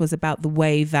interesting, which was about the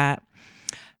way that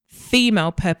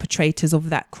female perpetrators of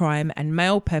that crime and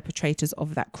male perpetrators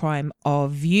of that crime are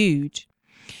viewed.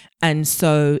 And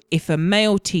so if a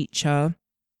male teacher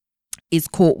is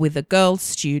caught with a girl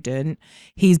student,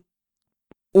 he's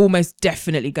almost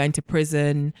definitely going to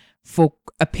prison for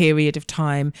a period of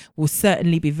time, will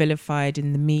certainly be vilified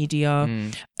in the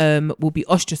media, will be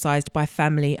ostracized by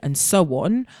family and so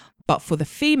on. But for the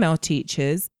female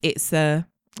teachers, it's but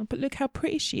look how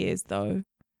pretty she is though.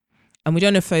 And we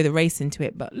don't want to throw the race into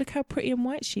it, but look how pretty and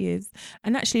white she is.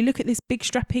 And actually look at this big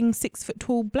strapping 6 foot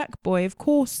tall black boy. Of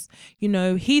course,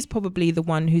 he's probably the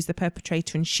one who's the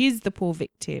perpetrator and she's the poor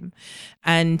victim.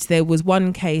 And there was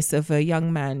one case of a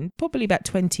young man, probably about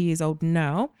 20 years old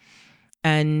now,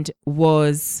 and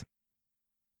was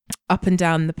up and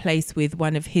down the place with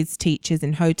one of his teachers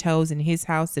in hotels, in his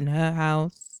house, in her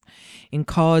house, in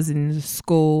cars, in the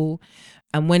school.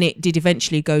 And when it did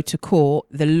eventually go to court,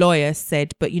 the lawyer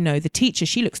said, but the teacher,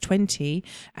 she looks 20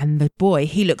 and the boy,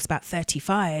 he looks about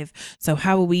 35. So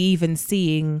how are we even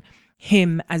seeing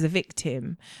him as a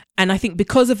victim? And I think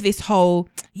because of this whole,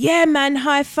 yeah, man,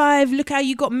 high five, look how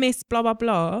you got missed, blah, blah,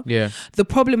 blah. Yeah. The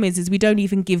problem is we don't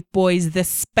even give boys the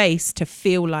space to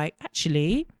feel like,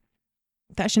 actually,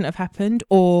 that shouldn't have happened,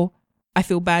 or I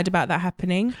feel bad about that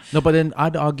happening. No, but then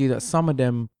I'd argue that some of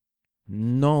them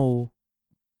know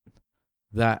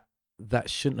that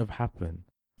shouldn't have happened.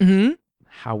 Mm-hmm.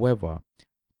 However,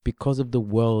 because of the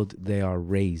world they are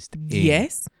raised in,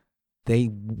 yes, they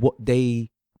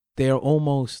are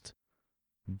almost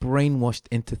brainwashed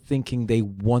into thinking they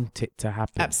want it to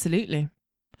happen. Absolutely.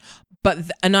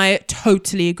 And I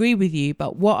totally agree with you.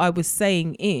 But what I was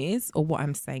saying is, or what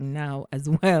I'm saying now as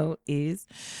well, is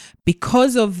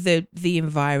because of the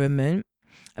environment,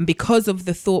 and because of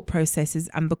the thought processes,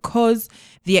 and because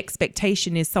the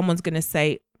expectation is someone's going to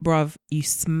say, bruv, you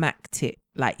smacked it.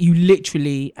 Like you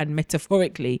literally and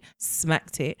metaphorically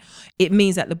smacked it. It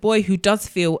means that the boy who does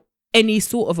feel any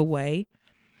sort of a way,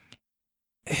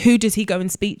 who does he go and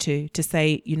speak to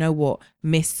say, you know what,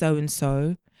 Miss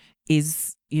So-and-so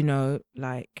is,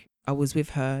 like I was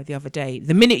with her the other day.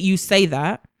 The minute you say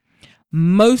that,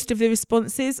 most of the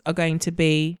responses are going to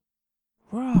be,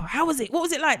 wow, how was it? What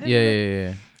was it like?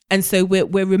 Yeah. And so we're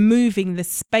removing the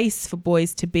space for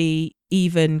boys to be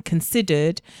even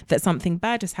considered that something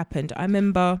bad has happened. I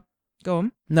remember, go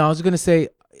on. No, I was going to say,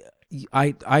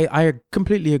 I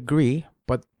completely agree,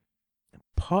 but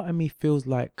part of me feels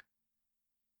like,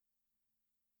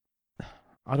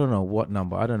 I don't know what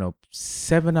number,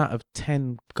 7 out of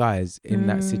 10 guys in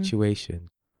that situation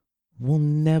will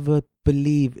never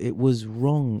believe it was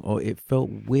wrong or it felt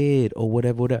weird or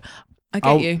whatever. I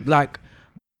get you. Like,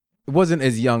 it wasn't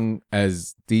as young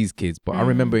as these kids, but I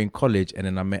remember in college, and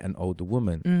then I met an older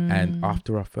woman, and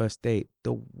after our first date,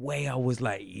 the way I was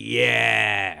like,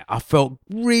 yeah, I felt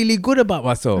really good about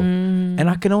myself. And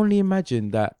I can only imagine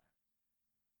that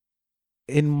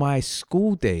in my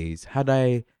school days,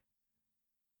 I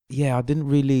didn't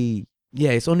really,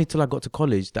 it's only till I got to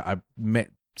college that I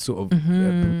met sort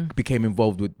of became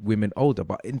involved with women older,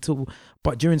 but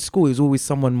during school it was always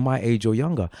someone my age or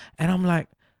younger, and I'm like,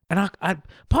 and I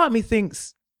part of me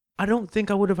thinks I don't think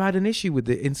I would have had an issue with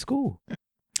it in school.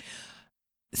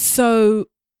 So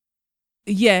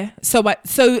yeah, so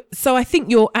I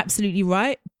think you're absolutely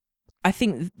right, I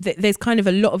think there's kind of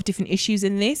a lot of different issues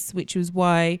in this, which was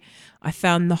why I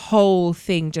found the whole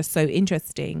thing just so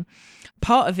interesting.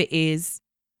 Part of it is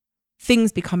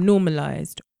things become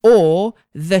normalized, or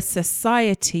the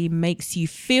society makes you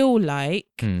feel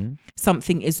like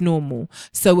something is normal.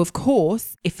 So of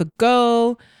course, if a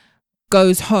girl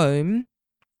goes home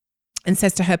and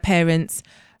says to her parents,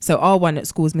 so our one at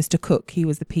school is Mr. Cook, he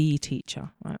was the PE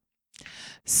teacher, right?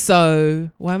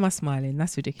 So why am I smiling?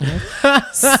 That's ridiculous.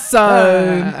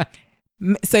 So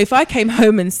if I came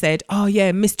home and said, oh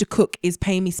yeah, Mr. Cook is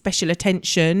paying me special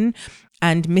attention,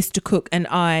 and Mr. Cook and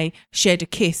I shared a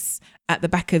kiss at the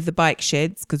back of the bike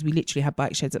sheds, because we literally had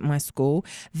bike sheds at my school,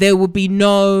 there would be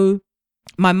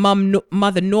my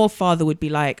mother nor father would be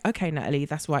like, okay, Natalie,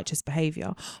 that's righteous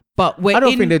behaviour. But I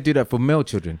don't think they do that for male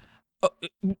children.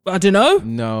 I don't know.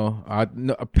 No,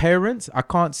 parents. I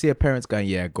can't see a parents going,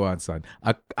 "Yeah, go on, son."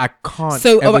 I can't.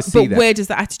 So, ever see but that. where does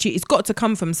the attitude? It's got to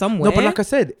come from somewhere. No, but like I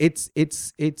said, it's.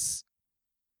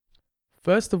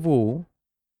 First of all,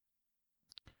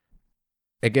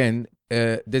 again,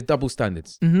 there's double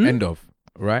standards. End of,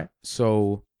 right?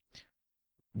 So,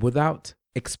 without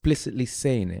explicitly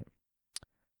saying it,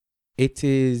 it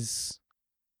is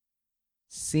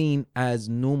seen as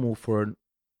normal for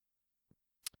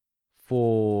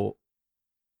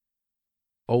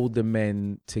older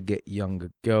men to get younger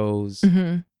girls,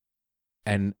 and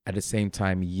at the same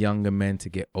time younger men to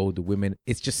get older women.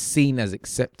 It's just seen as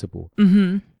acceptable.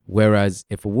 Whereas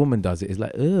if a woman does it, it's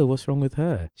like, oh, what's wrong with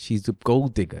her? She's a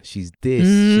gold digger. She's this,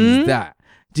 she's that.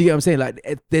 Do you get what I'm saying?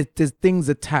 Like there's things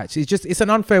attached. It's an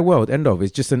unfair world. End of.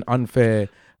 It's just an unfair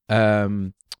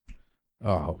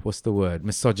what's the word?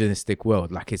 Misogynistic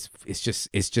world. Like it's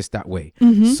just that way.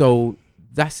 So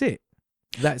that's it.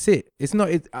 That's it. It's not.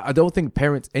 I don't think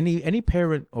parents, any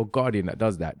parent or guardian that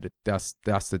does that, that's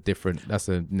a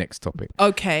next topic.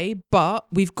 Okay, but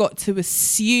we've got to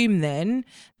assume then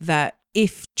that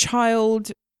if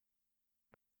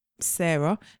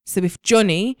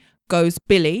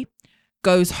Billy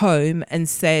goes home and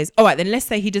says, all right, then let's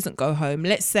say he doesn't go home.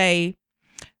 Let's say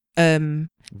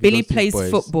Billy plays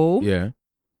football, yeah,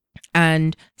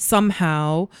 and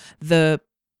somehow the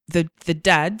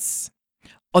dads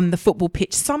on the football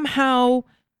pitch somehow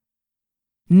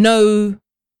know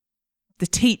the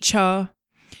teacher,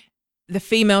 the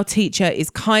female teacher is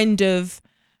kind of,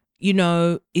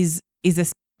 is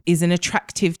an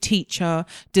attractive teacher.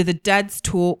 Do the dads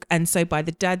talk? And so by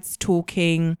the dads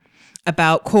talking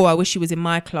about, cool, I wish he was in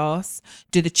my class,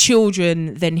 do the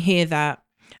children then hear that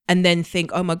and then think,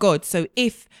 oh my God, so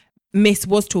if Miss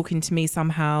was talking to me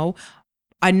somehow,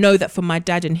 I know that for my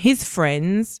dad and his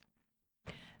friends,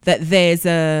 that there's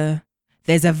a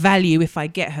value if I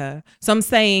get her. So I'm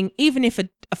saying, even if a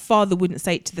father wouldn't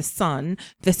say it to the son,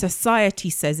 the society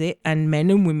says it, and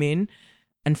men and women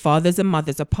and fathers and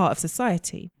mothers are part of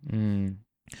society.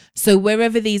 So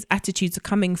wherever these attitudes are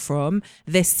coming from,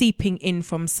 they're seeping in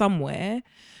from somewhere.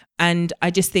 And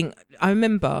I just think,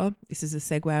 this is a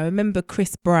segue, I remember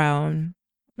Chris Brown,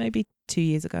 maybe 2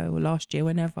 years ago or last year,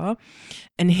 whenever,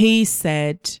 and he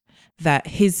said that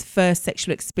his first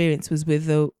sexual experience was with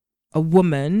a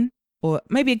woman, or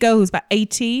maybe a girl who was about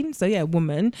 18. So yeah, a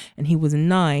woman, and he was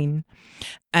 9.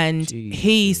 And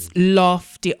he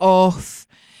laughed it off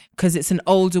because it's an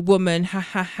older woman. Ha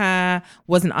ha ha.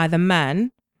 Wasn't I the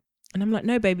man? And I'm like,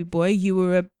 no, baby boy, you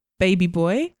were a baby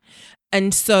boy.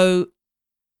 And so,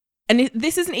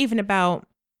 this isn't even about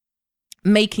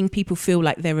making people feel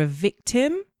like they're a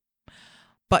victim,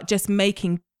 but just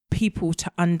making people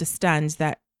to understand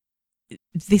that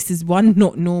this is, one,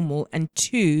 not normal, and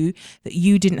 2, that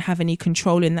you didn't have any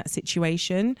control in that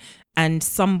situation, and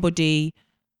somebody.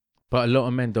 But a lot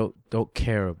of men don't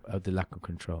care about the lack of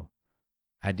control.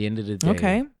 At the end of the day,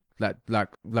 okay,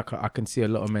 like I can see a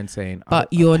lot of men saying,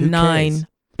 "But you're 9.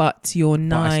 But you're 9.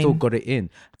 But I still got it in."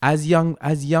 As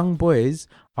young boys,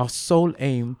 our sole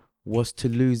aim was to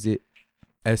lose it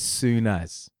as soon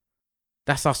as.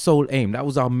 That's our sole aim. That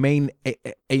was our main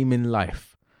aim in life.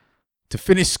 To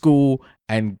finish school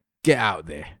and get out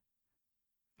there.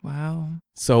 Wow.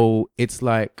 So it's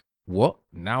like, what?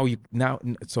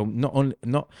 So not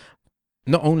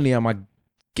only am I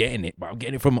getting it, but I'm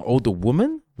getting it from an older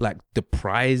woman. Like the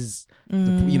prize, like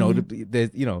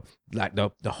the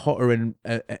hotter and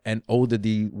older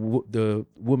the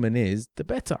woman is, the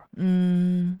better.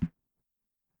 You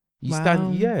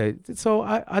stand, yeah. So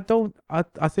I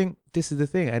think this is the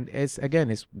thing, and it's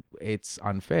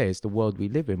unfair. It's the world we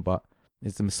live in, but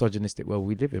it's the misogynistic world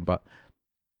we live in. But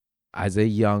as a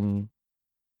young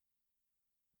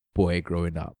boy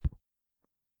growing up,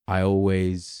 I'd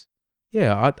always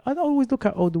look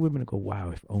at older women and go,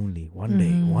 wow, if only one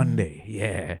day,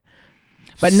 yeah.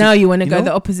 But now you want to you go know?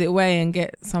 the opposite way and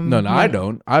get some. No, I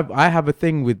don't. I have a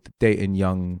thing with dating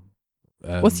young.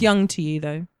 What's young to you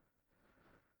though?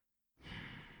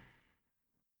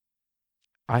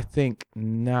 I think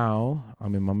now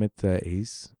I'm in my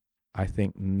mid-30s. I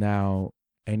think now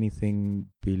anything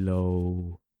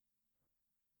below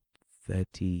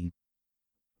 32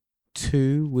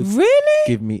 would Really?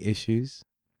 give me issues.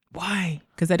 Why?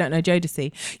 Because I don't know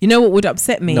Jodeci. You know what would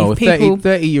upset me? No, if people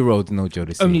 30-year-olds know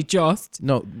Jodeci. only just.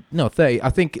 No, 30. I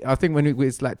think when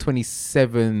it's like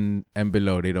 27 and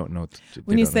below, they don't know.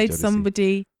 When you say to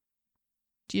somebody,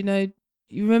 do you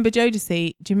remember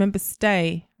Jodeci? Do you remember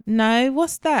Stay? No,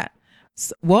 what's that?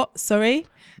 What? Sorry?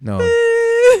 No.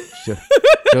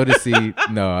 Jodeci,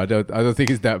 no, I don't think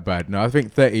it's that bad. No, I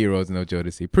think 30-year-olds know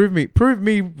Jodeci. Prove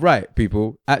me right,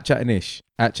 people. At Chatting-ish.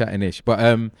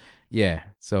 But yeah,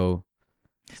 so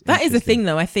that is a thing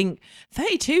though. I think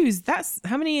 32's, that's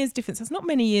how many years difference? That's not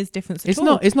many years difference at it's all.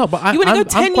 not, but You wanna go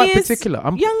 10 I'm quite years particular.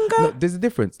 younger? No, there's a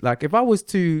difference. Like if I was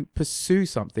to pursue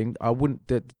something, I wouldn't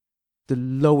the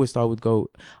lowest I would go,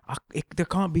 there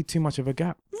can't be too much of a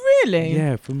gap. Really?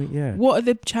 Yeah, for me, yeah. What are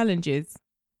the challenges?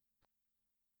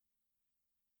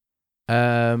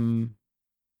 I,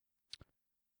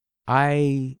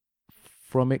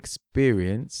 from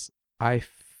experience, I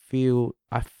feel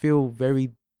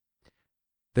very.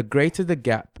 The greater the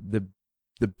gap, the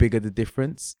bigger the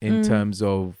difference in terms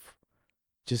of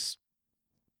just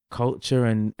culture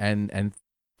and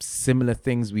similar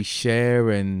things we share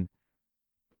and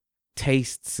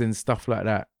tastes and stuff like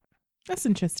that. That's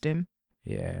interesting.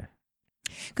 Yeah.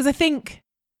 Because I think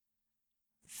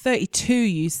 32,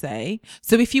 you say.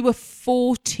 So if you were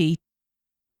 40,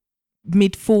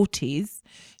 mid 40s,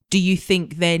 do you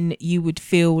think then you would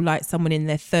feel like someone in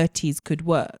their 30s could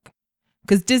work?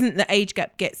 Because doesn't the age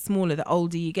gap get smaller the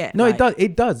older you get? No, like,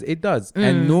 it does.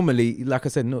 And normally, like I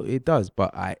said, no, it does.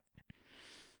 But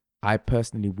I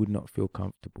personally would not feel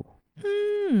comfortable.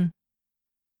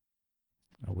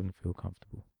 I wouldn't feel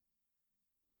comfortable.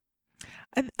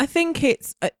 I think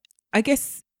it's, I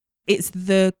guess it's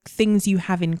the things you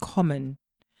have in common.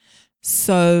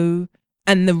 So,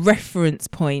 and the reference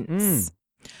points.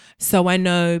 So I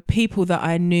know people that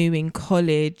I knew in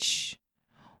college,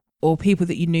 or people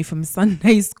that you knew from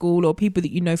Sunday school, or people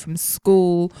that you know from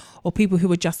school, or people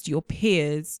who are just your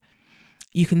peers.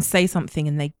 You can say something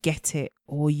and they get it,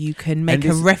 or you can make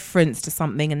a reference to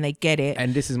something and they get it.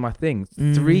 And this is my thing.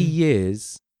 3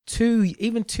 years, 2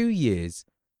 years,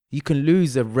 you can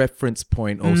lose a reference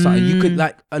point or something. You could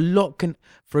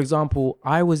for example,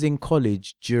 I was in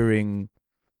college during,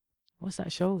 what's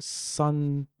that show?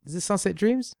 Is it Sunset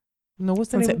Dreams? No,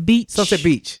 what's the name? Sunset Beach. Sunset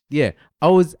Beach. Yeah. I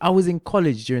was in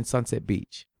college during Sunset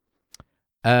Beach.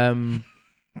 Had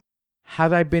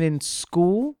I been in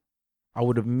school, I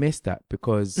would have missed that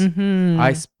because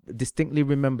I distinctly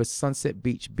remember Sunset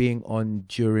Beach being on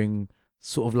during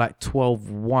sort of like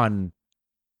 12:01,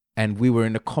 and we were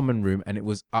in the common room and it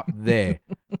was up there.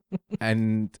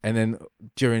 and then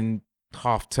during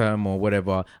half term or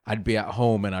whatever, I'd be at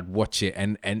home and I'd watch it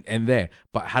and there.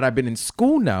 But had I been in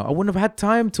school now, I wouldn't have had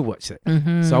time to watch it.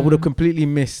 So I would have completely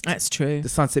missed That's true. the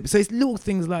Sunset. So it's little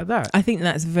things like that. I think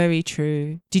that's very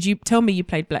true. Did you tell me you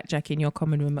played blackjack in your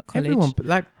common room at college? Everyone,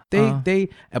 like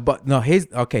but no, here's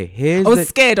I was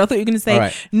scared. I thought you were going to say,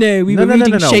 right. no, we were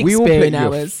reading Shakespeare We all play, in you're a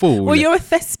hours. fool. Well, you're a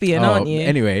thespian, aren't you?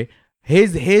 Anyway,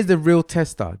 here's the real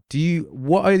tester.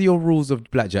 What are your rules of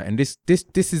blackjack? And this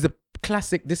is a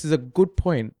classic. This is a good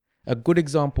point, a good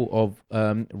example of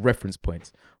reference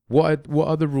points. What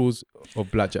are the rules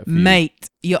of blackjack for you? Mate,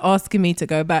 you're asking me to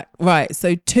go back. Right,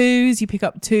 so twos, you pick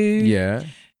up 2. Yeah.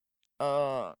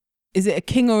 Is it a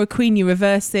king or a queen? You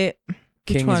reverse it. Which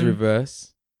King is one? reverse.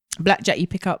 Blackjack, you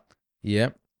pick up.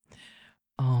 Yep.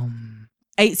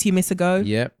 Eights, you miss a go.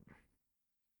 Yep.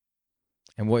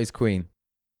 And what is queen?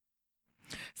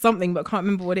 Something, but I can't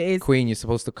remember what it is. Queen, you're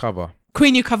supposed to cover.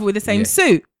 Queen, you cover with the same Yeah.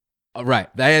 suit. Right.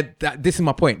 This is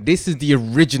my point. This is the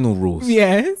original rules.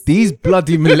 Yes. These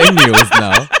bloody millennials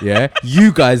now, yeah,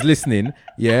 you guys listening,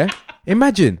 yeah,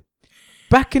 imagine,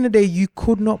 back in the day, you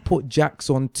could not put jacks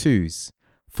on twos.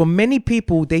 For many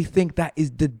people, they think that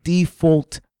is the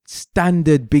default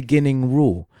standard beginning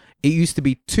rule. It used to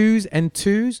be twos and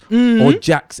twos or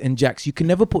jacks and jacks. You can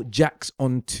never put jacks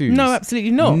on twos. No,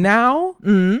 absolutely not. Now,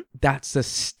 that's a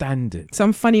standard.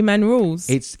 Some funny man rules.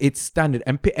 It's standard,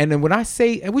 and then when I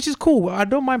say, which is cool, I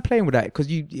don't mind playing with that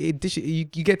because you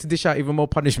get to dish out even more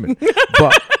punishment.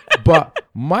 but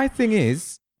my thing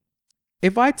is,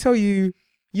 if I tell you,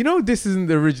 this isn't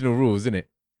the original rules, isn't it?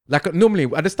 Like normally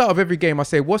at the start of every game, I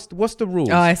say, "What's the rules?"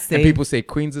 Oh, I see. And people say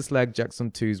Queens of Slag, Jacks on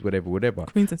twos, whatever.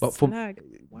 Queens of But for- Slag.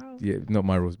 Wow. Yeah, not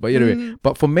my rules, but anyway.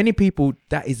 But for many people,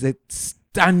 that is a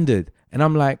standard, and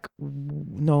I'm like,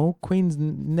 no,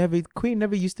 Queen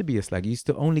never used to be a slag. You used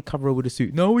to only cover her with a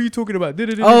suit. No, what are you talking about?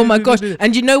 Oh my gosh!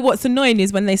 And you know what's annoying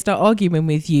is when they start arguing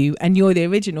with you, and you're the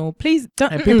original. Please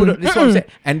don't. And people don't. This is what I'm saying,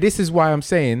 and this is why I'm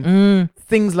saying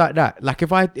things like that. Like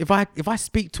if I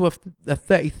speak to a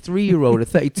 33-year-old, a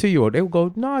 32-year-old, they will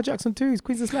go, "Nah, Jackson twos,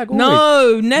 Queens of Slag." Always.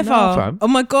 No, never. Nah, fam. Oh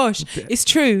my gosh, it's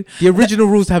true. The original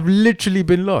rules have literally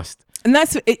been lost. And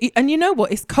that's and you know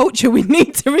what? It's culture. We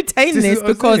need to retain This is this what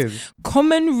I'm because saying.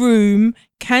 common room,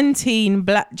 canteen,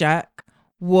 blackjack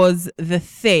was the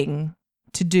thing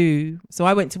to do. So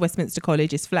I went to Westminster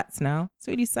College. It's flats now. It's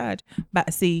really sad.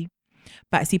 Battersea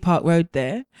Park Road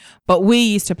there. But we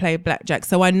used to play blackjack,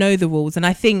 so I know the rules. And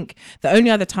I think the only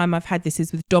other time I've had this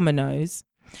is with dominoes,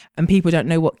 and people don't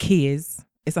know what key is.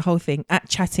 It's a whole thing. At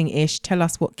Chatting-ish, tell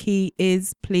us what key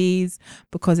is, please,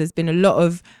 because there's been a lot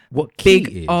of What key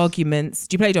big is? arguments.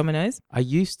 Do you play dominoes? I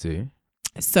used to.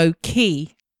 So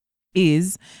key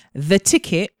is the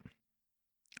ticket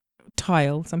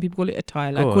tile. Some people call it a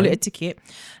tile. I Go call on. it a ticket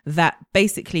that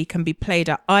basically can be played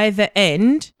at either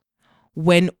end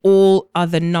when all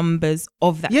other numbers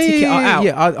of that ticket are out.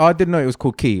 Yeah, I didn't know it was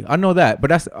called key. I know that, but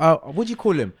that's what do you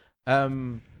call him?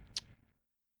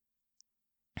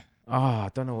 I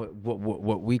don't know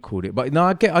what we called it, but no,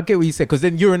 I get what you said, because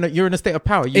then you're in a state of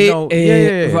power, Right.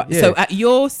 yeah. So at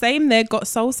your same there, Got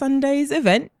Soul Sundays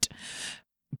event,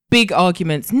 big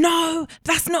arguments. No,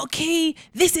 that's not key.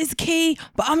 This is key.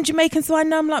 But I'm Jamaican, so I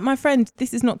know I'm like my friend.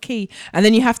 This is not key. And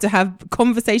then you have to have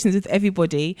conversations with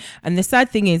everybody. And the sad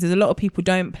thing is a lot of people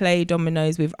don't play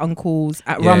dominoes with uncles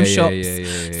at rum shops.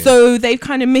 Yeah. So they've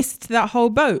kind of missed that whole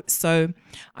boat. So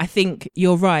I think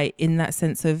you're right in that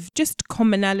sense of just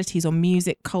commonalities on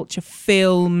music, culture,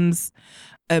 films,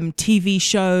 TV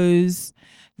shows.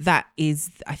 That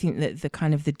is, I think, that the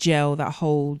kind of the gel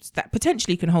that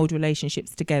potentially can hold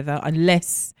relationships together,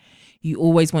 unless you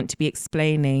always want to be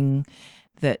explaining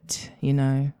that,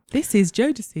 this is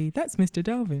Jodeci, that's Mr.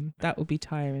 Darwin. That would be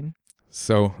tiring.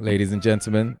 So, ladies and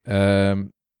gentlemen,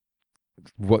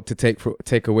 what to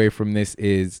take away from this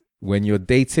is, when you're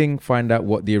dating, find out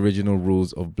what the original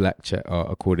rules of blackjack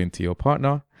are according to your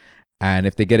partner, and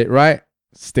if they get it right,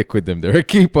 stick with them. They're a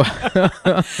keeper.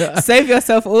 Save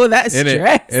yourself all that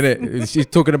stress. In it. She's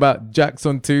talking about Jacks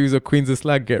on twos or Queens of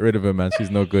Slag. Get rid of her, man.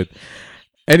 She's no good.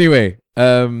 Anyway,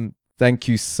 thank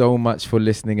you so much for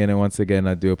listening in. And once again,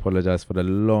 I do apologize for the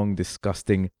long,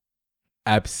 disgusting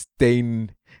celibacy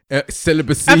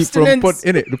Abstinence.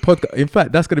 the podcast. In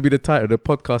fact, that's going to be the title, the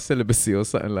podcast celibacy or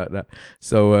something like that.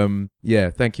 So,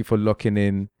 thank you for locking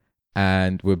in.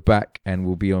 And we're back, and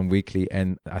we'll be on weekly.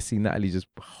 And I see Natalie just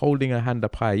holding her hand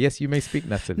up high. Yes, you may speak,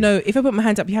 Natalie. No, if I put my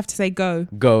hand up, you have to say go.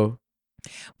 Go.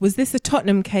 Was this a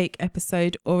Tottenham cake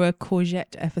episode or a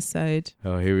courgette episode?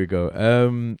 Oh, here we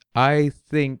go. I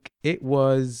think it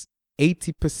was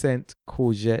 80%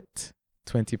 courgette,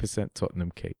 20%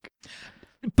 Tottenham cake.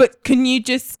 But can you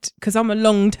just, because I'm a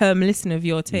long-term listener of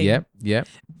your team. Yeah.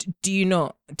 Do you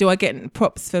not? Do I get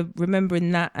props for remembering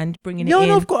that and bringing it in?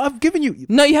 No, I've given you.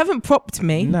 No, you haven't propped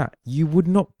me. Nah, you would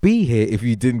not be here if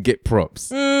you didn't get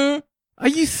props. Are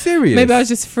you serious? Maybe I was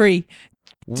just free.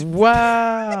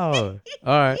 Wow. All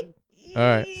right.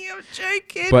 I'm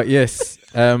joking. But yes,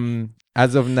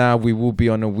 as of now, we will be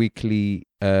on a weekly.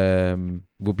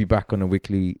 We'll be back on a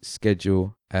weekly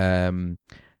schedule.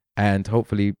 And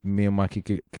hopefully, me and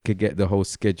Mikey could get the whole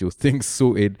schedule thing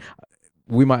sorted.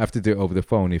 We might have to do it over the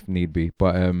phone if need be,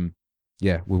 but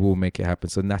we will make it happen.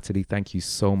 So Natalie, thank you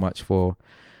so much for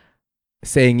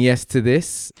saying yes to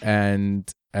this,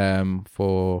 and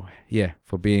for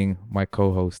being my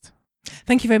co-host.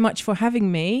 Thank you very much for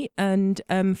having me. And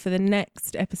for the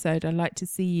next episode, I'd like to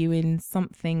see you in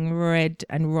something red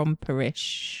and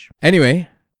romperish. Anyway,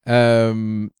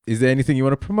 is there anything you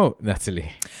want to promote,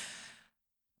 Natalie?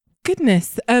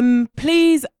 Goodness.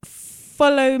 Please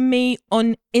follow me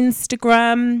on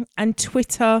Instagram and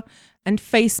Twitter and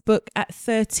Facebook at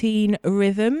 13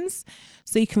 Rhythms.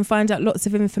 So you can find out lots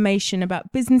of information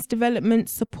about business development,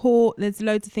 support. There's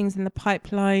loads of things in the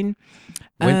pipeline.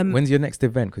 When's your next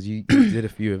event? Because you did a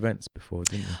few events before,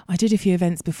 didn't you? I did a few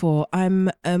events before. I'm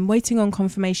waiting on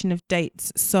confirmation of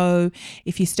dates. So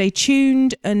if you stay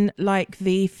tuned and like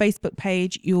the Facebook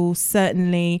page, you'll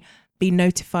certainly be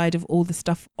notified of all the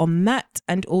stuff on that.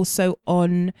 And also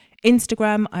on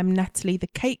Instagram, I'm Natalie the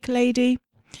Cake Lady.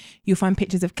 You'll find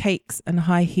pictures of cakes and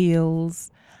high heels.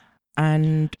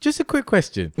 And just a quick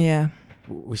question. Yeah.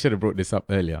 we should have brought this up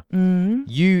earlier.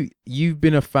 Mm. You've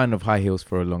been a fan of high heels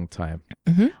for a long time.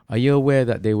 Mm-hmm. Are you aware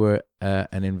that they were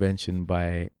an invention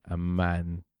by a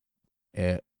man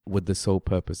with the sole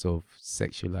purpose of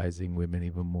sexualizing women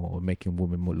even more, or making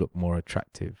women look more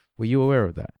attractive? Were you aware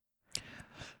of that?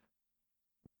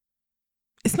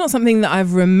 It's not something that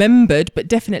I've remembered, but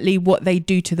definitely what they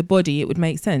do to the body, it would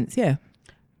make sense. Yeah.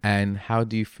 And how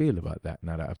do you feel about that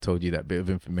now that I've told you that bit of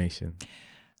information?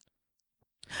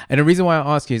 And the reason why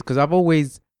I ask you is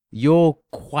because you're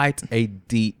quite a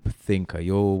deep thinker.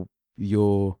 You're,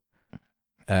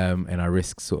 and I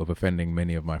risk sort of offending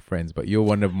many of my friends, but you're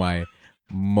one of my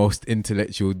most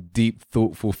intellectual, deep,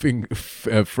 thoughtful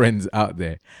friends out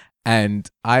there. And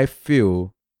I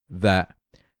feel that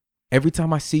every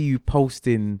time I see you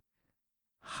posting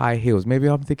high heels, maybe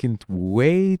I'm thinking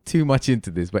way too much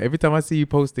into this, but every time I see you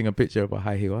posting a picture of a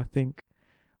high heel, I think,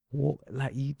 what,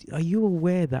 like, are you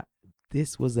aware that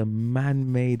this was a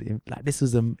man-made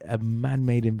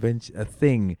invention, a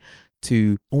thing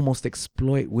to almost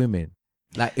exploit women?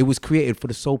 Like, it was created for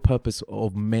the sole purpose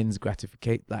of men's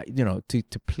gratification, like, you know, to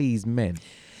please men.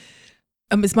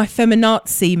 Is my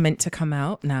feminazi meant to come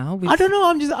out now? I don't know.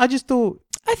 I just thought.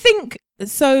 I think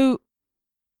so.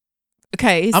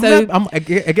 Okay,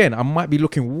 again, I might be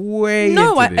looking way.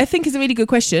 No, into this. I think it's a really good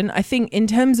question. I think in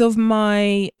terms of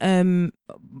my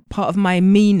part of my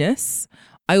meanness,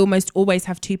 I almost always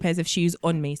have 2 pairs of shoes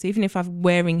on me. So even if I'm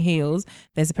wearing heels,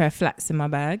 there's a pair of flats in my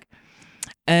bag.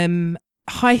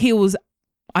 High heels,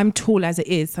 I'm tall as it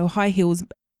is, so high heels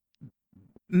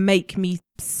make me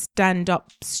stand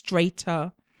up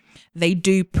straighter. They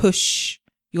do push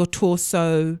your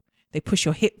torso, they push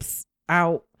your hips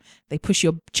out, they push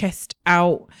your chest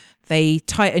out, they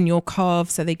tighten your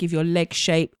calves, so they give your leg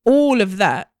shape. All of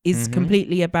that is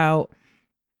completely about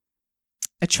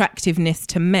attractiveness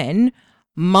to men.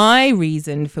 My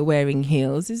reason for wearing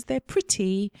heels is they're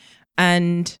pretty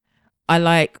and I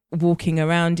like walking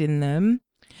around in them,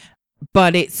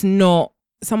 but it's not.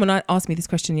 Someone asked me this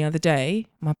question the other day,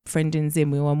 my friend in Zim,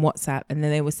 we were on WhatsApp, and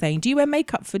then they were saying, do you wear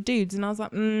makeup for dudes? And I was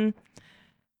like,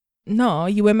 no,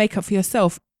 you wear makeup for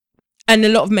yourself. And a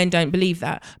lot of men don't believe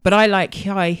that. But I like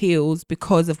high heels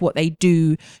because of what they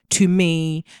do to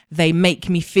me. They make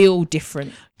me feel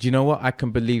different. Do you know what? I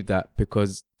can believe that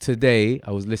because today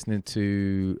I was listening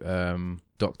to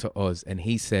Dr. Oz, and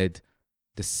he said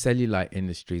the cellulite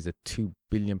industry is a £2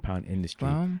 billion industry.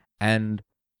 Wow. And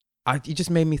it just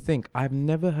made me think, I've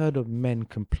never heard of men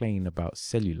complain about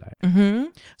cellulite. Mm-hmm.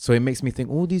 So it makes me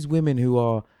think all these women who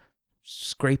are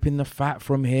scraping the fat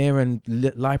from here and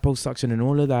liposuction and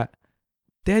all of that,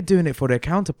 they're doing it for their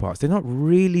counterparts. They're not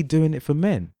really doing it for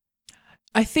men.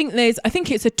 I think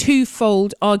it's a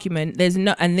twofold argument.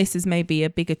 And this is maybe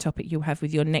a bigger topic you'll have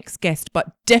with your next guest,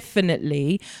 but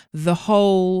definitely the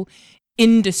whole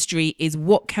industry is,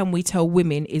 what can we tell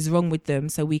women is wrong with them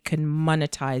so we can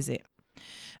monetize it?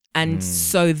 And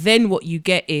so then what you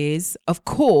get is, of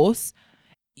course,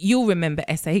 you'll remember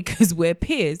SA because we're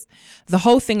peers. The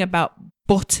whole thing about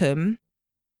bottom,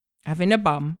 having a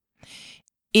bum,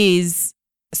 is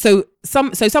so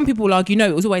some people will argue, no,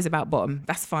 it was always about bottom.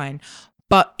 That's fine.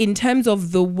 But in terms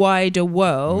of the wider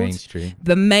world,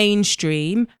 the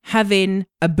mainstream, having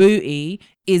a booty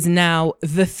is now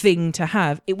the thing to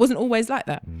have. It wasn't always like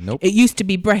that. Nope. It used to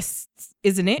be breasts,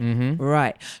 isn't it? Mm-hmm.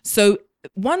 Right. So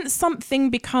once something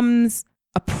becomes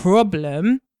a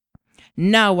problem,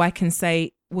 now I can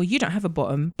say, well, you don't have a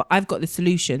bottom, but I've got the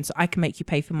solution, so I can make you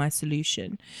pay for my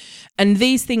solution. And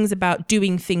these things about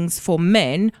doing things for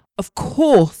men, of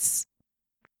course,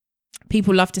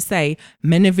 people love to say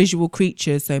men are visual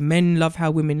creatures, so men love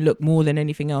how women look more than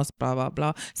anything else, blah, blah,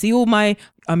 blah. See,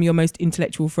 I'm your most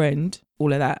intellectual friend,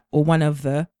 all of that, or one of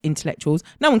the intellectuals.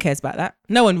 No one cares about that.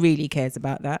 No one really cares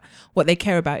about that. What they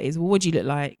care about is, well, what do you look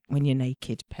like when you're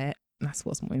naked, pet? That's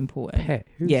what's more important. Pet?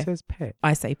 Who says pet?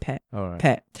 I say pet. All right.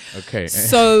 Pet. Okay.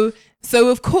 So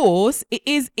of course it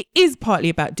is partly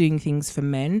about doing things for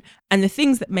men, and the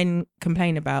things that men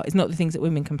complain about is not the things that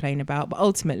women complain about. But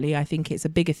ultimately, I think it's a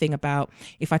bigger thing about,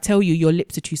 if I tell you your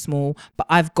lips are too small, but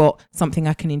I've got something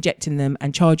I can inject in them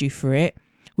and charge you for it.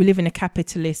 We live in a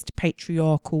capitalist,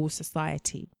 patriarchal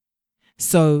society.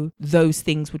 So those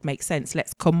things would make sense.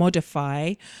 Let's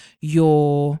commodify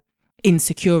your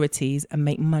insecurities and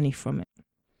make money from it.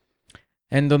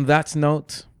 And on that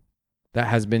note, that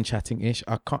has been Chatting Ish.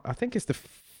 I think it's the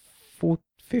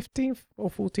 15th or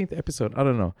 14th episode. I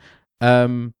don't know.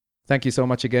 Thank you so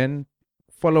much again.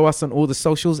 Follow us on all the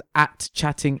socials at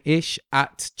Chatting Ish.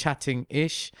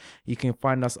 You can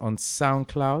find us on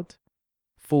SoundCloud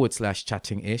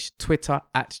 /Chatting Ish, Twitter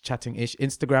 @Chatting Ish,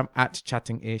 Instagram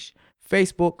 @Chatting Ish,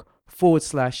 Facebook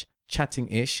Chatting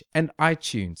Ish, and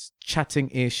iTunes, Chatting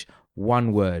Ish,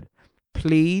 one word.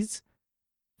 Please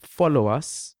follow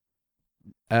us,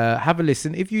 have a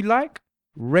listen. If you like,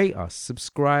 rate us,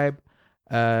 subscribe,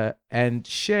 and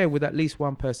share with at least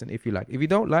one person if you like. If you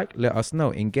don't like, let us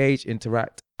know. Engage,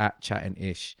 interact at Chatting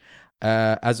Ish.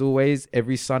 As always,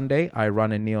 every Sunday, I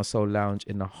run a Neo Soul Lounge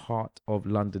in the heart of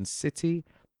London City.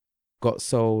 Got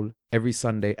Soul every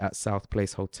Sunday at South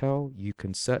Place Hotel. You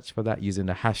can search for that using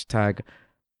the hashtag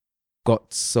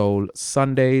Got Soul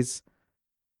Sundays.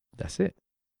 That's it.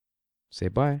 Say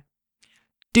bye.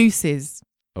 Deuces.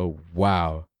 Oh,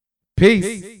 wow.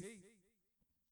 Peace.